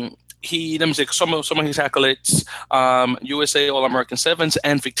 Let me say some of his accolades: USA All-American Sevens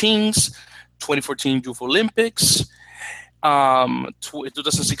and 15s, 2014 Youth Olympics,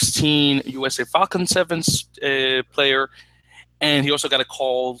 2016 USA Falcon Sevens player, and he also got a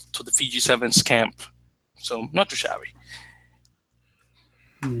call to the Fiji Sevens camp. So not too shabby.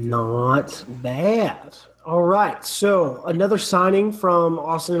 Not bad. All right. So another signing from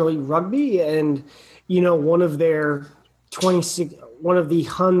Austin Elite Rugby, and one of the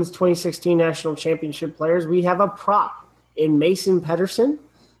Huns 2016 National Championship players. We have a prop in Mason Pedersen,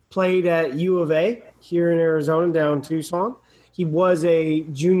 played at U of A here in Arizona, down Tucson. He was a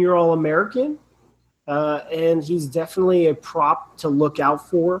junior All-American, and he's definitely a prop to look out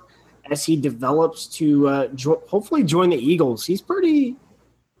for as he develops to hopefully join the Eagles. He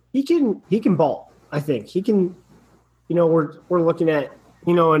can ball. I think he can. We're looking at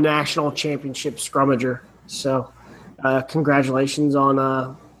a national championship scrummager. So, congratulations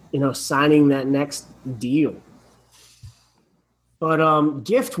on signing that next deal. But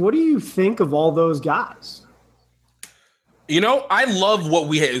Gift, what do you think of all those guys? I love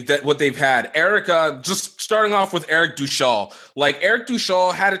what they've had. Eric, just starting off with Eric Duchal. Like, Eric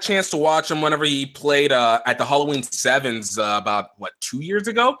Duchal, had a chance to watch him whenever he played at the Halloween Sevens about 2 years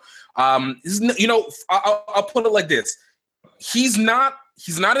ago. I'll put it like this: he's not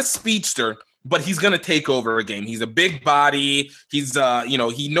a speedster, but he's gonna take over a game. He's a big body. He's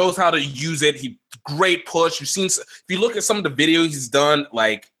he knows how to use it. Great push. If you look at some of the video he's done,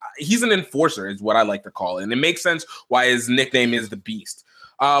 like, he's an enforcer is what I like to call it. And it makes sense why his nickname is the Beast.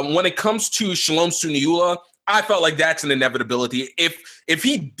 When it comes to Shalom Suniula, I felt like that's an inevitability. If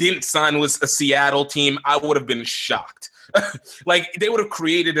he didn't sign with a Seattle team, I would have been shocked. Like, they would have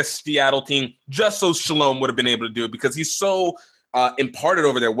created a Seattle team just so Shalom would have been able to do it, because he's so imparted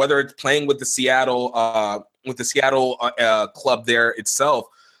over there, whether it's playing with the Seattle club there itself.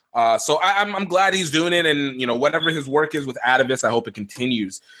 So I'm glad he's doing it, and whatever his work is with Atavis, I hope it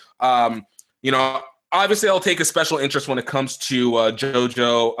continues. Obviously I'll take a special interest when it comes to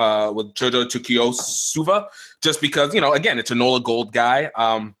Jojo Tukiosuva, just because again, it's a NOLA Gold guy.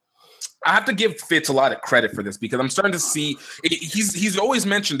 I have to give Fitz a lot of credit for this, because I'm starting to see he's always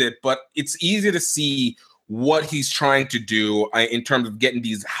mentioned it, but it's easy to see what he's trying to do in terms of getting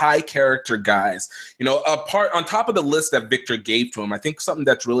these high character guys, on top of the list that Victor gave to him. I think something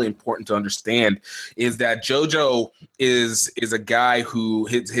that's really important to understand is that Jojo is a guy who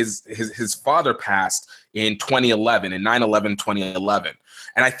his father passed in 2011, in 9/11/2011.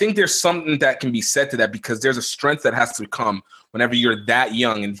 And I think there's something that can be said to that, because there's a strength that has to come whenever you're that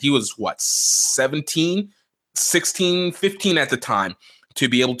young. And he was 17, 16, 15 at the time, to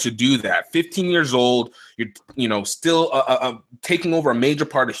be able to do that. 15 years old, you're still taking over a major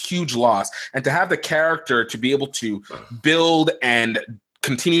part, a huge loss, and to have the character to be able to build and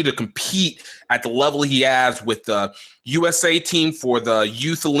continue to compete at the level he has with the USA team for the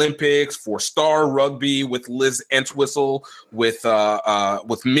Youth Olympics, for Star Rugby, with Liz Entwistle, with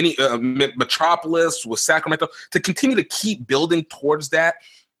Metropolis, with Sacramento, to continue to keep building towards that.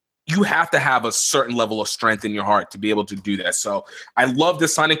 You have to have a certain level of strength in your heart to be able to do that. So I love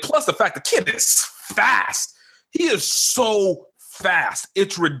this signing. Plus the fact the kid is fast. He is so fast.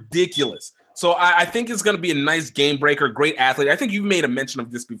 It's ridiculous. So I think it's going to be a nice game breaker, great athlete. I think you've made a mention of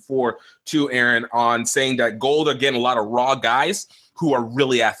this before too, Aaron, on saying that Gold are getting a lot of raw guys who are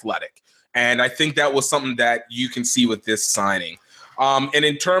really athletic. And I think that was something that you can see with this signing. And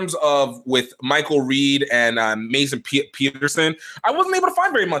in terms of with Michael Reed and Mason Peterson, I wasn't able to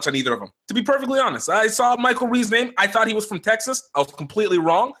find very much on either of them, to be perfectly honest. I saw Michael Reed's name. I thought he was from Texas. I was completely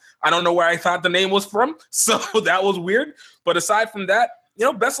wrong. I don't know where I thought the name was from, so that was weird. But aside from that,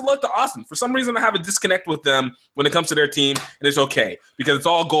 best of luck to Austin. For some reason, I have a disconnect with them when it comes to their team, and it's okay, because it's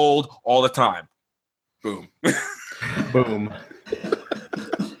all gold all the time. Boom. Boom.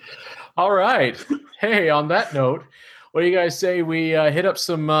 All right. Hey, on that note, what do you guys say we hit up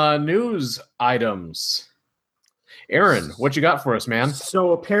some news items? Aaron, what you got for us, man?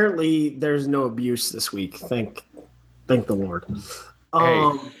 So apparently there's no abuse this week. Thank the Lord.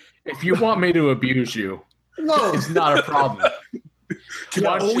 Hey, if you want me to abuse you, it's not a problem.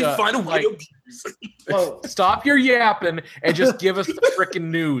 Find a way to abuse. Stop your yapping and just give us the freaking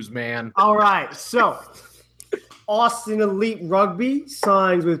news, man. All right. So Austin Elite Rugby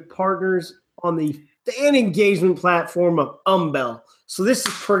signs with partners on the fan engagement platform of Umbel. So this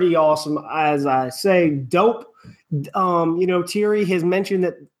is pretty awesome, as I say. Dope. Thierry has mentioned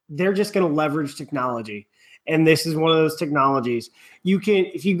that they're just going to leverage technology, and this is one of those technologies. You can,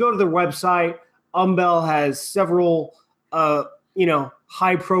 if you go to their website, Umbel has several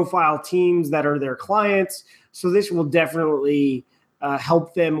high profile teams that are their clients. So this will definitely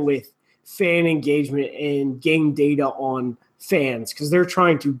help them with fan engagement and gain data on fans, because they're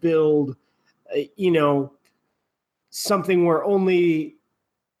trying to build, something where only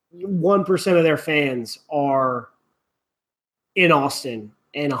 1% of their fans are in Austin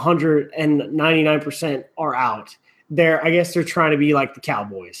and 199% are out. I guess they're trying to be like the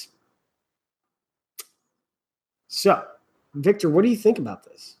Cowboys. So, Victor, what do you think about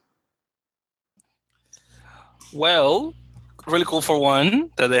this? Well, really cool for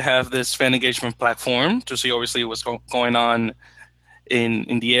one that they have this fan engagement platform to see obviously what's going on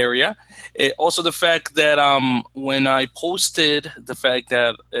in the area. Also, the fact that when I posted the fact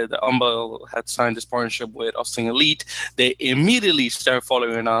that the Umbel had signed this partnership with Austin Elite, they immediately started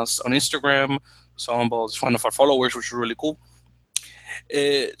following us on Instagram. So Umbel is one of our followers, which is really cool.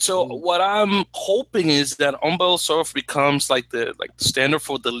 So what I'm hoping is that Umbel sort of becomes like the standard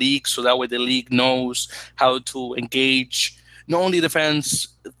for the league, so that way the league knows how to engage not only the fans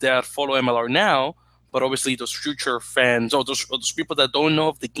that follow MLR now, but obviously those future fans or those people that don't know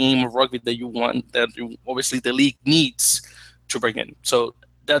of the game of rugby that you want, obviously the league needs to bring in. So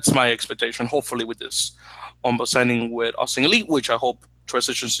that's my expectation, hopefully, with this Umbel signing with Austin Elite, which I hope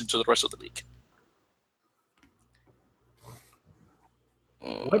transitions into the rest of the league.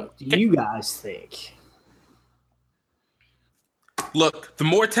 What do you guys think? Look, the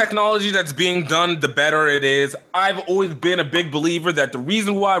more technology that's being done, the better it is. I've always been a big believer that the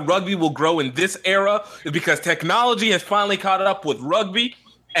reason why rugby will grow in this era is because technology has finally caught up with rugby,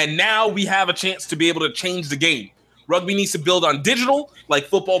 and now we have a chance to be able to change the game. Rugby needs to build on digital, like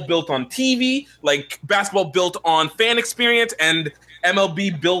football built on TV, like basketball built on fan experience, and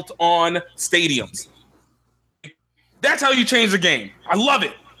MLB built on stadiums. That's how you change the game. I love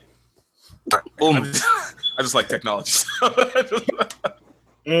it. Boom. I just like technology.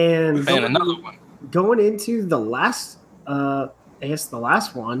 And another one. Going into the last, the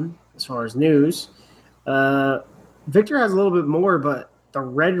last one as far as news, Victor has a little bit more, but the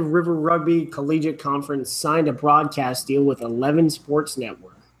Red River Rugby Collegiate Conference signed a broadcast deal with 11 Sports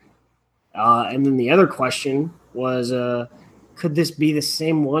Network. And then the other question was, could this be the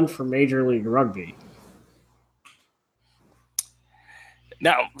same one for Major League Rugby?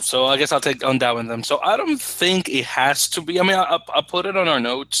 Now, so I guess I'll take on that one then. So I don't think it has to be. I mean, I put it on our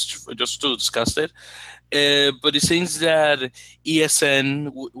notes just to discuss it. But it seems that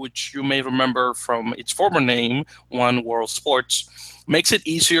ESN, which you may remember from its former name, One World Sports, makes it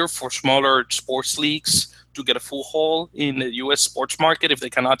easier for smaller sports leagues to get a full haul in the U.S. sports market if they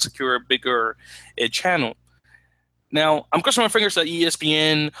cannot secure a bigger channel. Now, I'm crossing my fingers that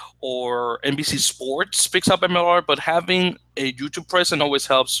ESPN or NBC Sports picks up MLR, but having a YouTube presence always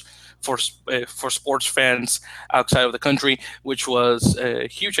helps for sports fans outside of the country, which was a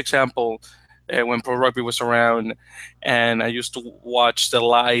huge example when pro rugby was around. And I used to watch the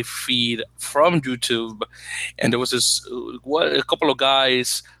live feed from YouTube, and there was a couple of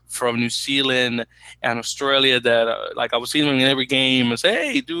guys from New Zealand and Australia that I was seeing them in every game and say,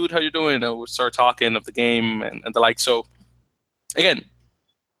 "Hey, dude, how you doing?" And we'd start talking of the game and the like. So, again,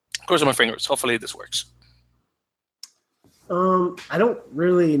 crossing my fingers. Hopefully this works. I don't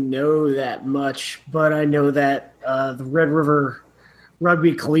really know that much, but I know that the Red River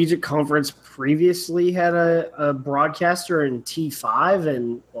Rugby Collegiate Conference previously had a broadcaster in T5,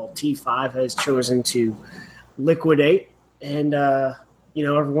 and T5 has chosen to liquidate, and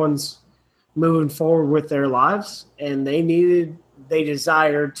everyone's moving forward with their lives, and they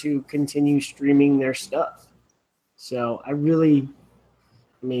desired to continue streaming their stuff. So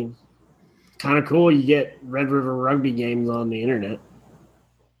kind of cool. You get Red River Rugby games on the internet.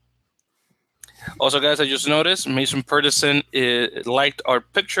 Also, guys, I just noticed Mason Pedersen liked our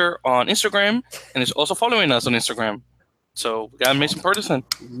picture on Instagram and is also following us on Instagram. So we got Mason Pedersen.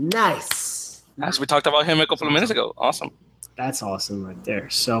 Nice. As we talked about him a couple of minutes ago. Awesome. That's awesome right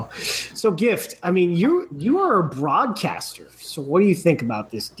there. So Gift, I mean, you are a broadcaster. So what do you think about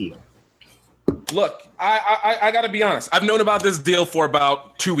this deal? Look, I got to be honest. I've known about this deal for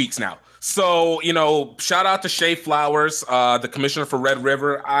about 2 weeks now. So, shout out to Shay Flowers, the commissioner for Red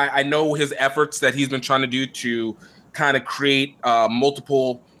River. I know his efforts that he's been trying to do to kind of create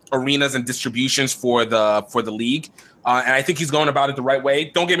multiple arenas and distributions for the league. And I think he's going about it the right way.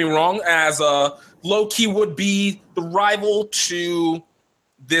 Don't get me wrong, as low-key would be the rival to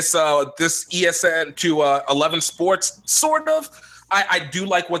this ESN, to 11 Sports, sort of. I do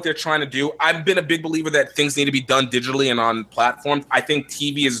like what they're trying to do. I've been a big believer that things need to be done digitally and on platforms. I think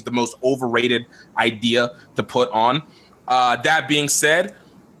TV is the most overrated idea to put on. That being said,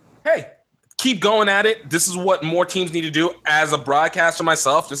 hey, keep going at it. This is what more teams need to do. As a broadcaster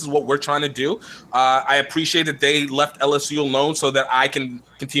myself, this is what we're trying to do. I appreciate that they left LSU alone so that I can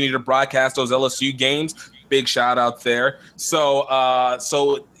continue to broadcast those LSU games. Big shout out there. So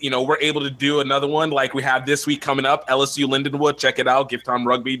we're able to do another one like we have this week coming up, LSU Lindenwood. Check it out,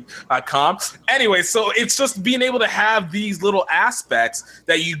 gifttimerugby.com. Anyway, so it's just being able to have these little aspects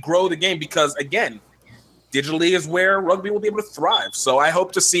that you grow the game because, again, digitally is where rugby will be able to thrive. So I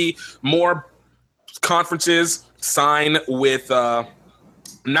hope to see more conferences sign with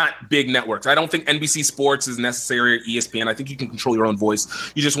not big networks. I don't think NBC Sports is necessary or ESPN. I think you can control your own voice.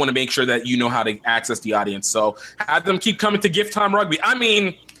 You just want to make sure that you know how to access the audience. So have them keep coming to Gift Time Rugby. I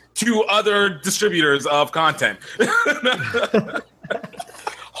mean, to other distributors of content.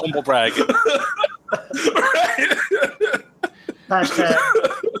 Humble brag. Hashtag.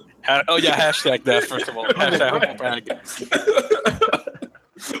 Hashtag that, first of all. Hashtag humble brag.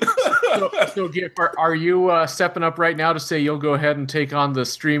 So Giff, are you stepping up right now to say you'll go ahead and take on the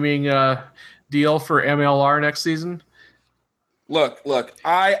streaming deal for MLR next season? Look. If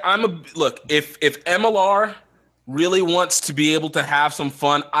MLR really wants to be able to have some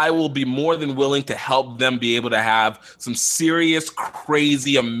fun, I will be more than willing to help them be able to have some serious,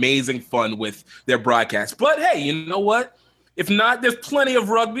 crazy, amazing fun with their broadcast. But hey, you know what? If not, there's plenty of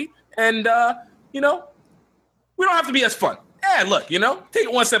rugby, and we don't have to be as fun. Yeah, look, take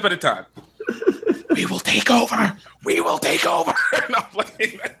it one step at a time. We will take over. No,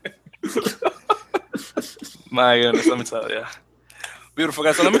 My goodness, let me tell you. Beautiful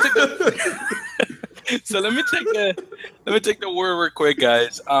guys. So let me take the word real quick,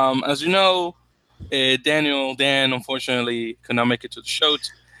 guys. As you know, Dan unfortunately could not make it to the show,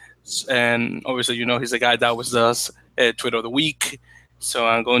 and obviously he's the guy that was us Twitter of the week. So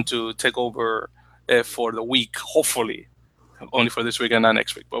I'm going to take over for the week, hopefully. Only for this week and not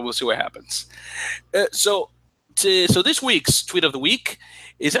next week, but we'll see what happens. So this week's tweet of the week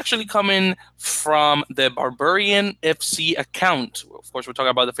is actually coming from the Barbarian FC account. Of course, we're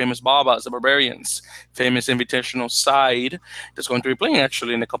talking about the famous Babas, the Barbarians, famous invitational side that's going to be playing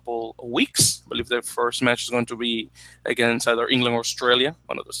actually in a couple of weeks. I believe their first match is going to be against either England or Australia,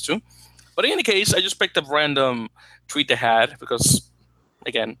 one of those two. But in any case, I just picked up random tweet they had because,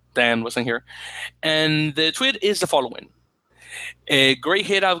 again, Dan wasn't here. And the tweet is the following. A great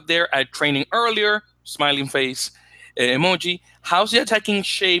hit out there at training earlier, smiling face emoji. How's the attacking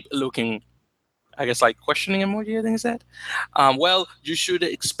shape looking? I guess like questioning emoji, I think is that. Well, you should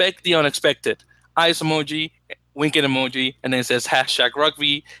expect the unexpected. Eyes emoji, winking emoji, and then it says hashtag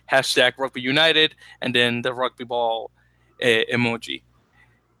rugby United, and then the rugby ball emoji.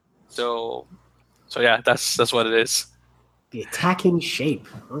 So yeah, that's what it is. The attacking shape,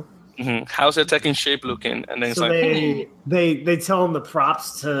 huh? Mm-hmm. How's the attacking shape looking? And then so it's they tell them the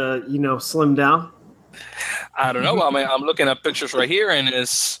props to slim down. I don't know. I mean, I'm looking at pictures right here, and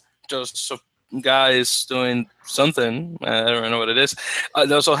it's just some guys doing something. I don't know what it is.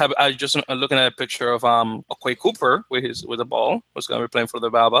 They also have. I just looking at a picture of Quay Cooper with the ball. Who's going to be playing for the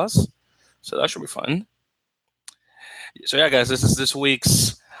Babas, so that should be fun. So yeah, guys, this is this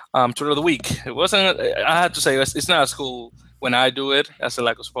week's Twitter of the week. It wasn't. I have to say, it's not as cool when I do it as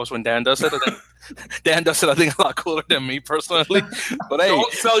I suppose when Dan does it. Dan does it, I think, a lot cooler than me personally. But hey,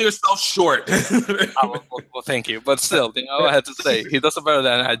 don't sell yourself short. well, thank you. But still, I had to say he does it better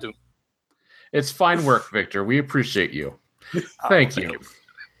than I do. It's fine work, Victor. We appreciate you. Thank you.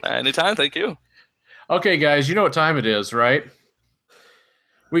 Anytime. Thank you. Okay, guys, you know what time it is, right?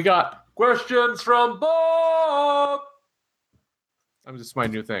 We got questions from Bob. This is my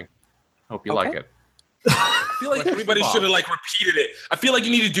new thing. Hope you like it. I feel like everybody should have repeated it. I feel like you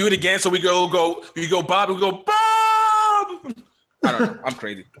need to do it again. So we go Bob, and we go Bob. I don't know. I'm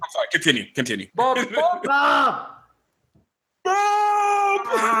crazy. I'm sorry. Continue. Bob.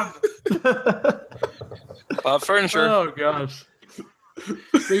 Bob Furniture. Oh gosh,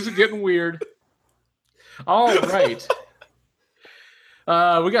 things are getting weird. All right,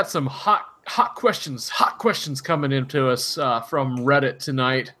 we got some hot questions coming into us from Reddit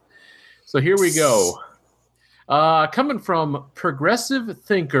tonight. So here we go. Coming from Progressive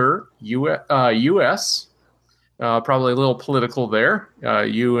Thinker US, probably a little political there.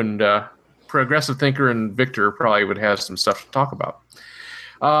 You and Progressive Thinker and Victor probably would have some stuff to talk about.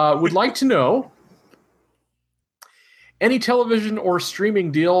 Would like to know any television or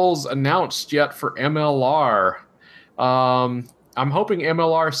streaming deals announced yet for MLR. I'm hoping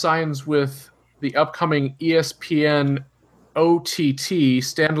MLR signs with the upcoming ESPN OTT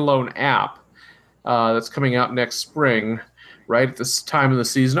standalone app that's coming out next spring, right at this time of the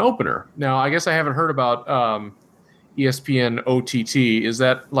season opener. Now, I guess I haven't heard about ESPN OTT. Is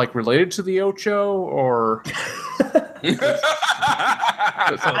that like related to the Ocho or something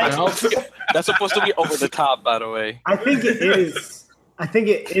else? That's supposed to be over the top, by the way. I think it is. I think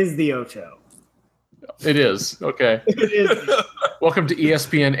it is the Ocho. It is. Okay. It is. Welcome to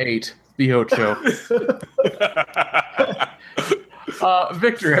ESPN 8, the Ocho.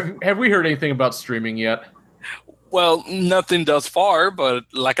 Victor, have we heard anything about streaming yet? Well, nothing thus far, but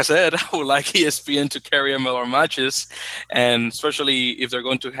like I said, I would like ESPN to carry MLR matches, and especially if they're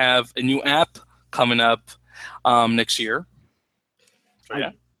going to have a new app coming up next year. So,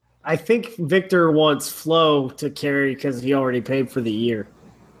 yeah. I think Victor wants Flo to carry because he already paid for the year.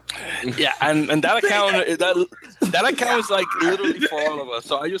 Yeah, and that account that account is like literally for all of us.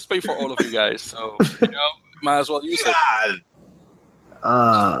 So I just pay for all of you guys. So might as well use it.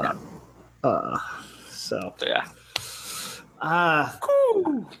 So yeah.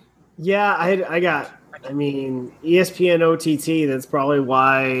 Yeah, I got. I mean, ESPN OTT. That's probably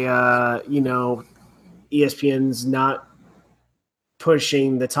why ESPN's not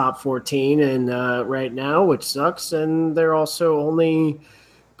pushing the top 14 and right now, which sucks. And they're also only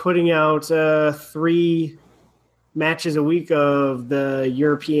putting out 3 matches a week of the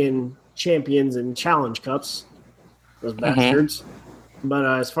European Champions and Challenge Cups. Those bastards. But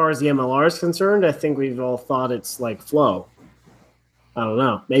as far as the MLR is concerned, I think we've all thought it's like Flow. I don't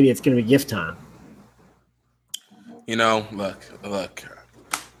know. Maybe it's going to be gift time. Look.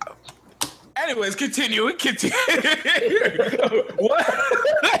 Anyways, continue. What?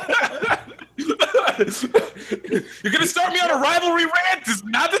 You're going to start me on a rivalry rant? This is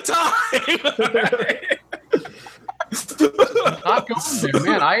not the time. Not going there,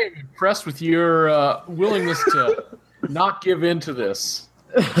 man. I am impressed with your willingness to not give in to this.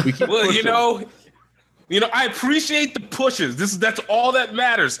 Well, I appreciate the pushes. That's all that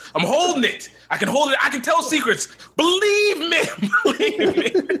matters. I'm holding it. I can hold it. I can tell secrets. Believe me.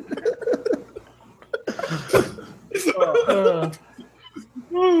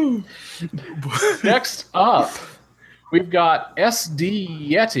 Next up, we've got SD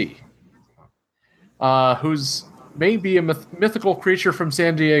Yeti, who's maybe a mythical creature from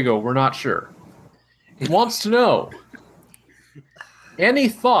San Diego. We're not sure. He wants to know, any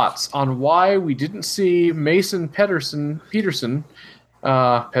thoughts on why we didn't see Mason Peterson in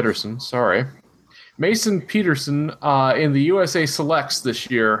the USA Selects this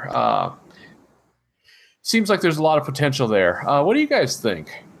year? Seems like there's a lot of potential there. What do you guys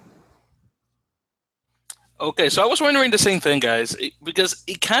think? Okay, so I was wondering the same thing, guys, because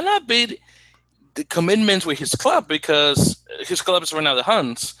it kind of made the commitments with his club, because his club is right now the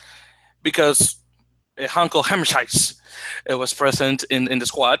Huns, because Hanko Hammerscheiss was present in the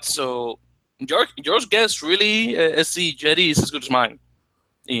squad. So your guess really, SC Jetty, is as good as mine.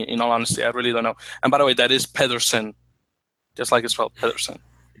 In all honesty, I really don't know. And by the way, that is Pedersen, just like it's spelled, Pedersen.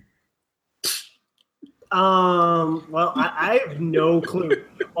 Well, I have no clue.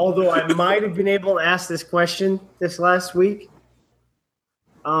 Although I might have been able to ask this question this last week.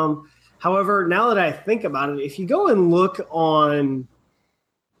 However, now that I think about it, if you go and look on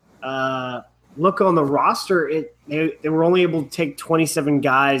the roster, they were only able to take 27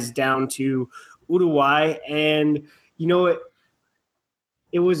 guys down to Uruguay, and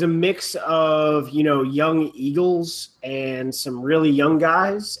it was a mix of young Eagles and some really young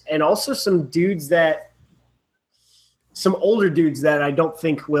guys, and also some older dudes that I don't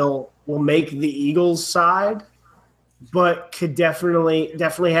think will make the Eagles side, but could definitely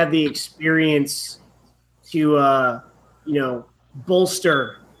have the experience to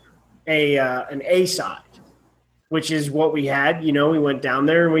bolster an A side, which is what we had. We went down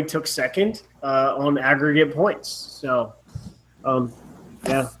there and we took second on aggregate points. So, yeah,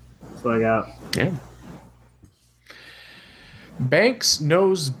 that's what I got. Yeah. Banks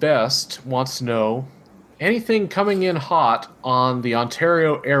Knows Best wants to know, anything coming in hot on the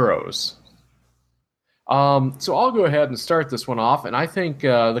Ontario Arrows? So I'll go ahead and start this one off, and I think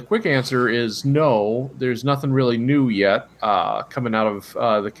the quick answer is no. There's nothing really new yet coming out of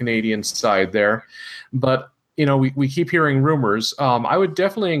the Canadian side there, but we keep hearing rumors. I would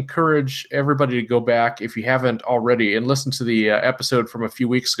definitely encourage everybody to go back, if you haven't already, and listen to the episode from a few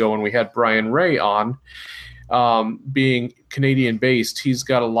weeks ago when we had Brian Ray on. Being Canadian based, he's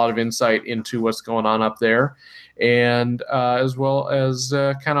got a lot of insight into what's going on up there, and as well as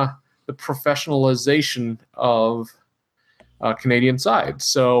kind of the professionalization of Canadian side.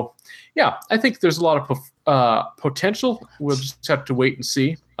 So, yeah, I think there's a lot of potential. We'll just have to wait and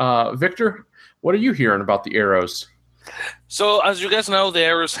see. Victor, what are you hearing about the Arrows? So, as you guys know, the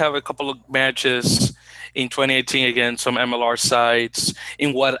Arrows have a couple of matches in 2018 against some MLR sides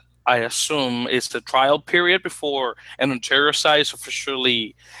in what I assume is the trial period before an Ontario side is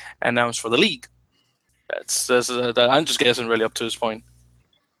officially announced for the league. I'm just guessing really up to this point.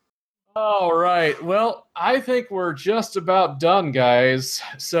 All right. Well, I think we're just about done, guys.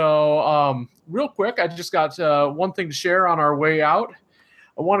 So, real quick, I just got one thing to share on our way out.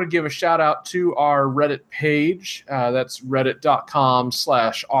 I want to give a shout out to our Reddit page. That's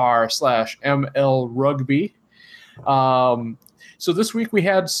reddit.com/r/mlrugby. So this week we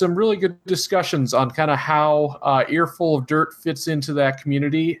had some really good discussions on kind of how Earful of Dirt fits into that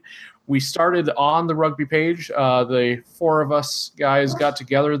community. We started on the rugby page. The four of us guys got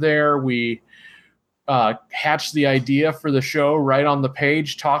together there. We hatched the idea for the show right on the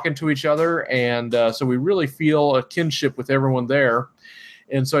page, talking to each other. And so we really feel a kinship with everyone there.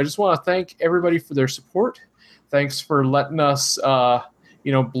 And so I just want to thank everybody for their support. Thanks for letting us,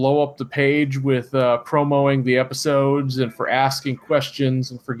 blow up the page with promoting the episodes and for asking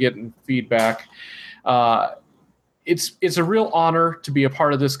questions and for getting feedback. It's a real honor to be a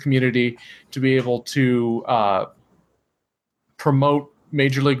part of this community, to be able to promote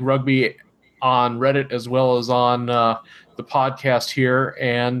Major League Rugby on Reddit as well as on the podcast here.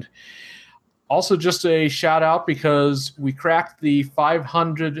 And also just a shout out because we cracked the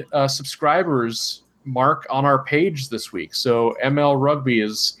 500 subscribers mark on our page this week. So ML Rugby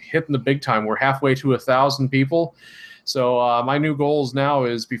is hitting the big time. We're halfway to 1,000 people. So my new goals now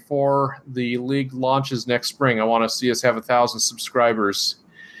is before the league launches next spring, I want to see us have 1,000 subscribers.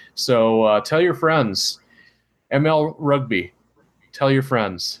 So tell your friends, ML Rugby, tell your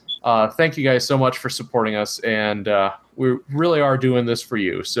friends. Thank you guys so much for supporting us. And we really are doing this for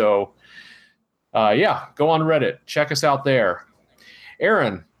you. So go on Reddit. Check us out there.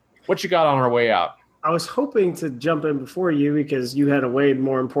 Aaron, what you got on our way out? I was hoping to jump in before you because you had a way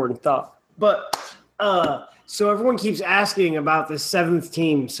more important thought. But so everyone keeps asking about the seventh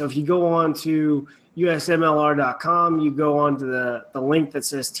team. So if you go on to usmlr.com, you go on to the link that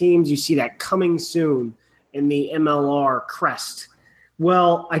says teams, you see that coming soon in the MLR crest.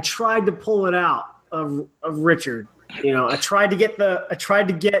 Well, I tried to pull it out of Richard. I tried to get the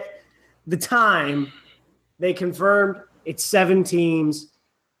time. They confirmed it's 7 teams.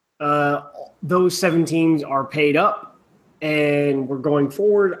 Those 7 teams are paid up and we're going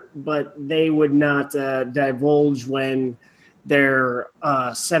forward, but they would not divulge when their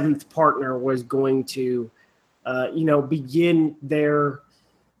 7th partner was going to, begin their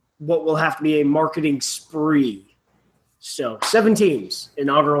what will have to be a marketing spree. So 7 teams,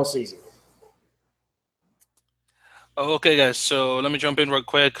 inaugural season. Okay, guys. So let me jump in real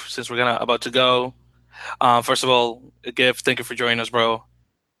quick since we're about to go. First of all, Giff, thank you for joining us, bro.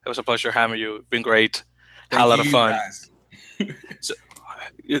 It was a pleasure having you. It's been great. Had a lot of fun. So,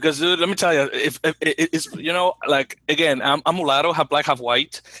 because dude, let me tell you, if it's again, I'm mulatto, half black, half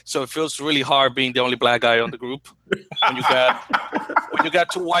white, so it feels really hard being the only black guy on the group. When you got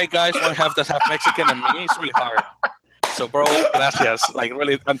 2 white guys, one half that's half Mexican, and me, it's really hard. So, bro, gracias.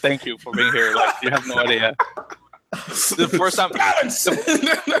 Really, and thank you for being here. You have no idea. The first time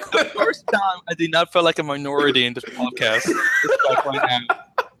I did not feel like a minority in this podcast. Right now.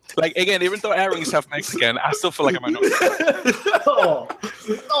 Again, even though Aaron is half Mexican, I still feel like a minority.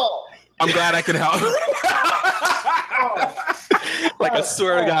 I'm glad I could help. I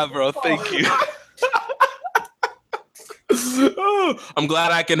swear to God, bro. Thank you. I'm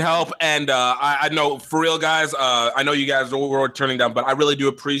glad I can help. And I know, for real, guys, I know you guys were turning down, but I really do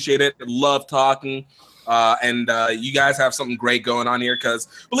appreciate it. Love talking. And you guys have something great going on here because,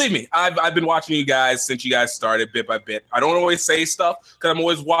 believe me, I've been watching you guys since you guys started bit by bit. I don't always say stuff because I'm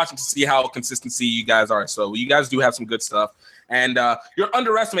always watching to see how consistency you guys are. So you guys do have some good stuff. And you're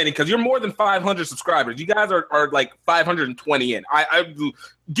underestimating because you're more than 500 subscribers. You guys are 520 in. I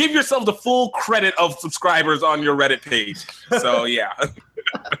give yourself the full credit of subscribers on your Reddit page. So, yeah.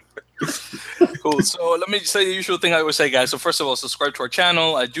 Cool. So let me say the usual thing I always say, guys. So first of all, subscribe to our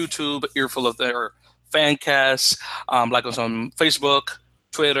channel at YouTube, Earful of Dirt Fancast, like us on Facebook,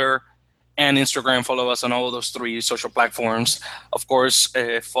 Twitter, and Instagram. Follow us on all of those 3 social platforms. Of course,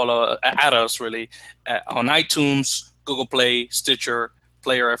 add us really on iTunes, Google Play, Stitcher,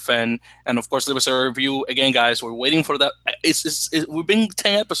 Player FM, and of course leave us a review. Again, guys, we're waiting for that. We've been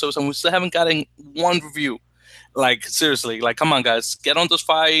 10 episodes and we still haven't gotten 1 review. Seriously, come on, guys, get on those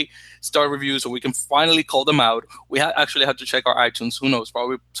 5-star reviews so we can finally call them out. We actually have to check our iTunes. Who knows?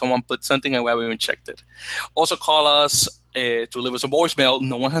 Probably someone put something and we haven't even checked it. Also, call us to leave us a voicemail.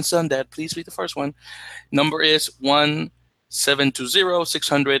 No one has done that. Please read the first one. Number is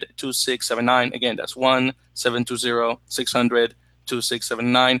 1-720-600-2679. Again, that's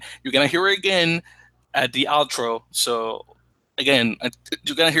 1-720-600-2679. You're gonna hear it again at the outro. So again,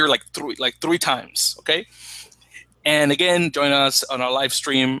 you're gonna hear like three times. Okay, and again, join us on our live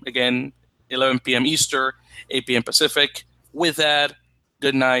stream again, 11 p.m. Eastern, 8 p.m. Pacific. With that,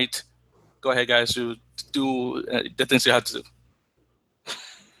 good night. Go ahead, guys. Do the things you have to do.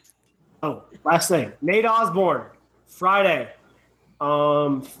 Oh, last thing. Nate Osborne, Friday,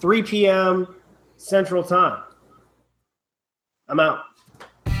 3 p.m. Central Time. I'm out.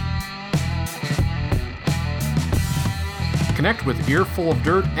 Connect with Earful of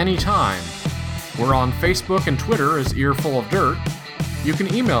Dirt anytime. We're on Facebook and Twitter as Earful of Dirt. You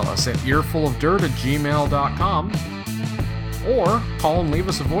can email us at earfulofdirt@gmail.com or call and leave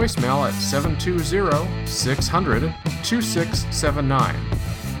us a voicemail at 720-600-2679.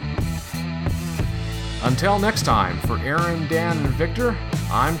 Until next time, for Aaron, Dan, and Victor,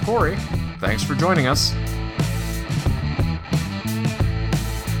 I'm Corey. Thanks for joining us.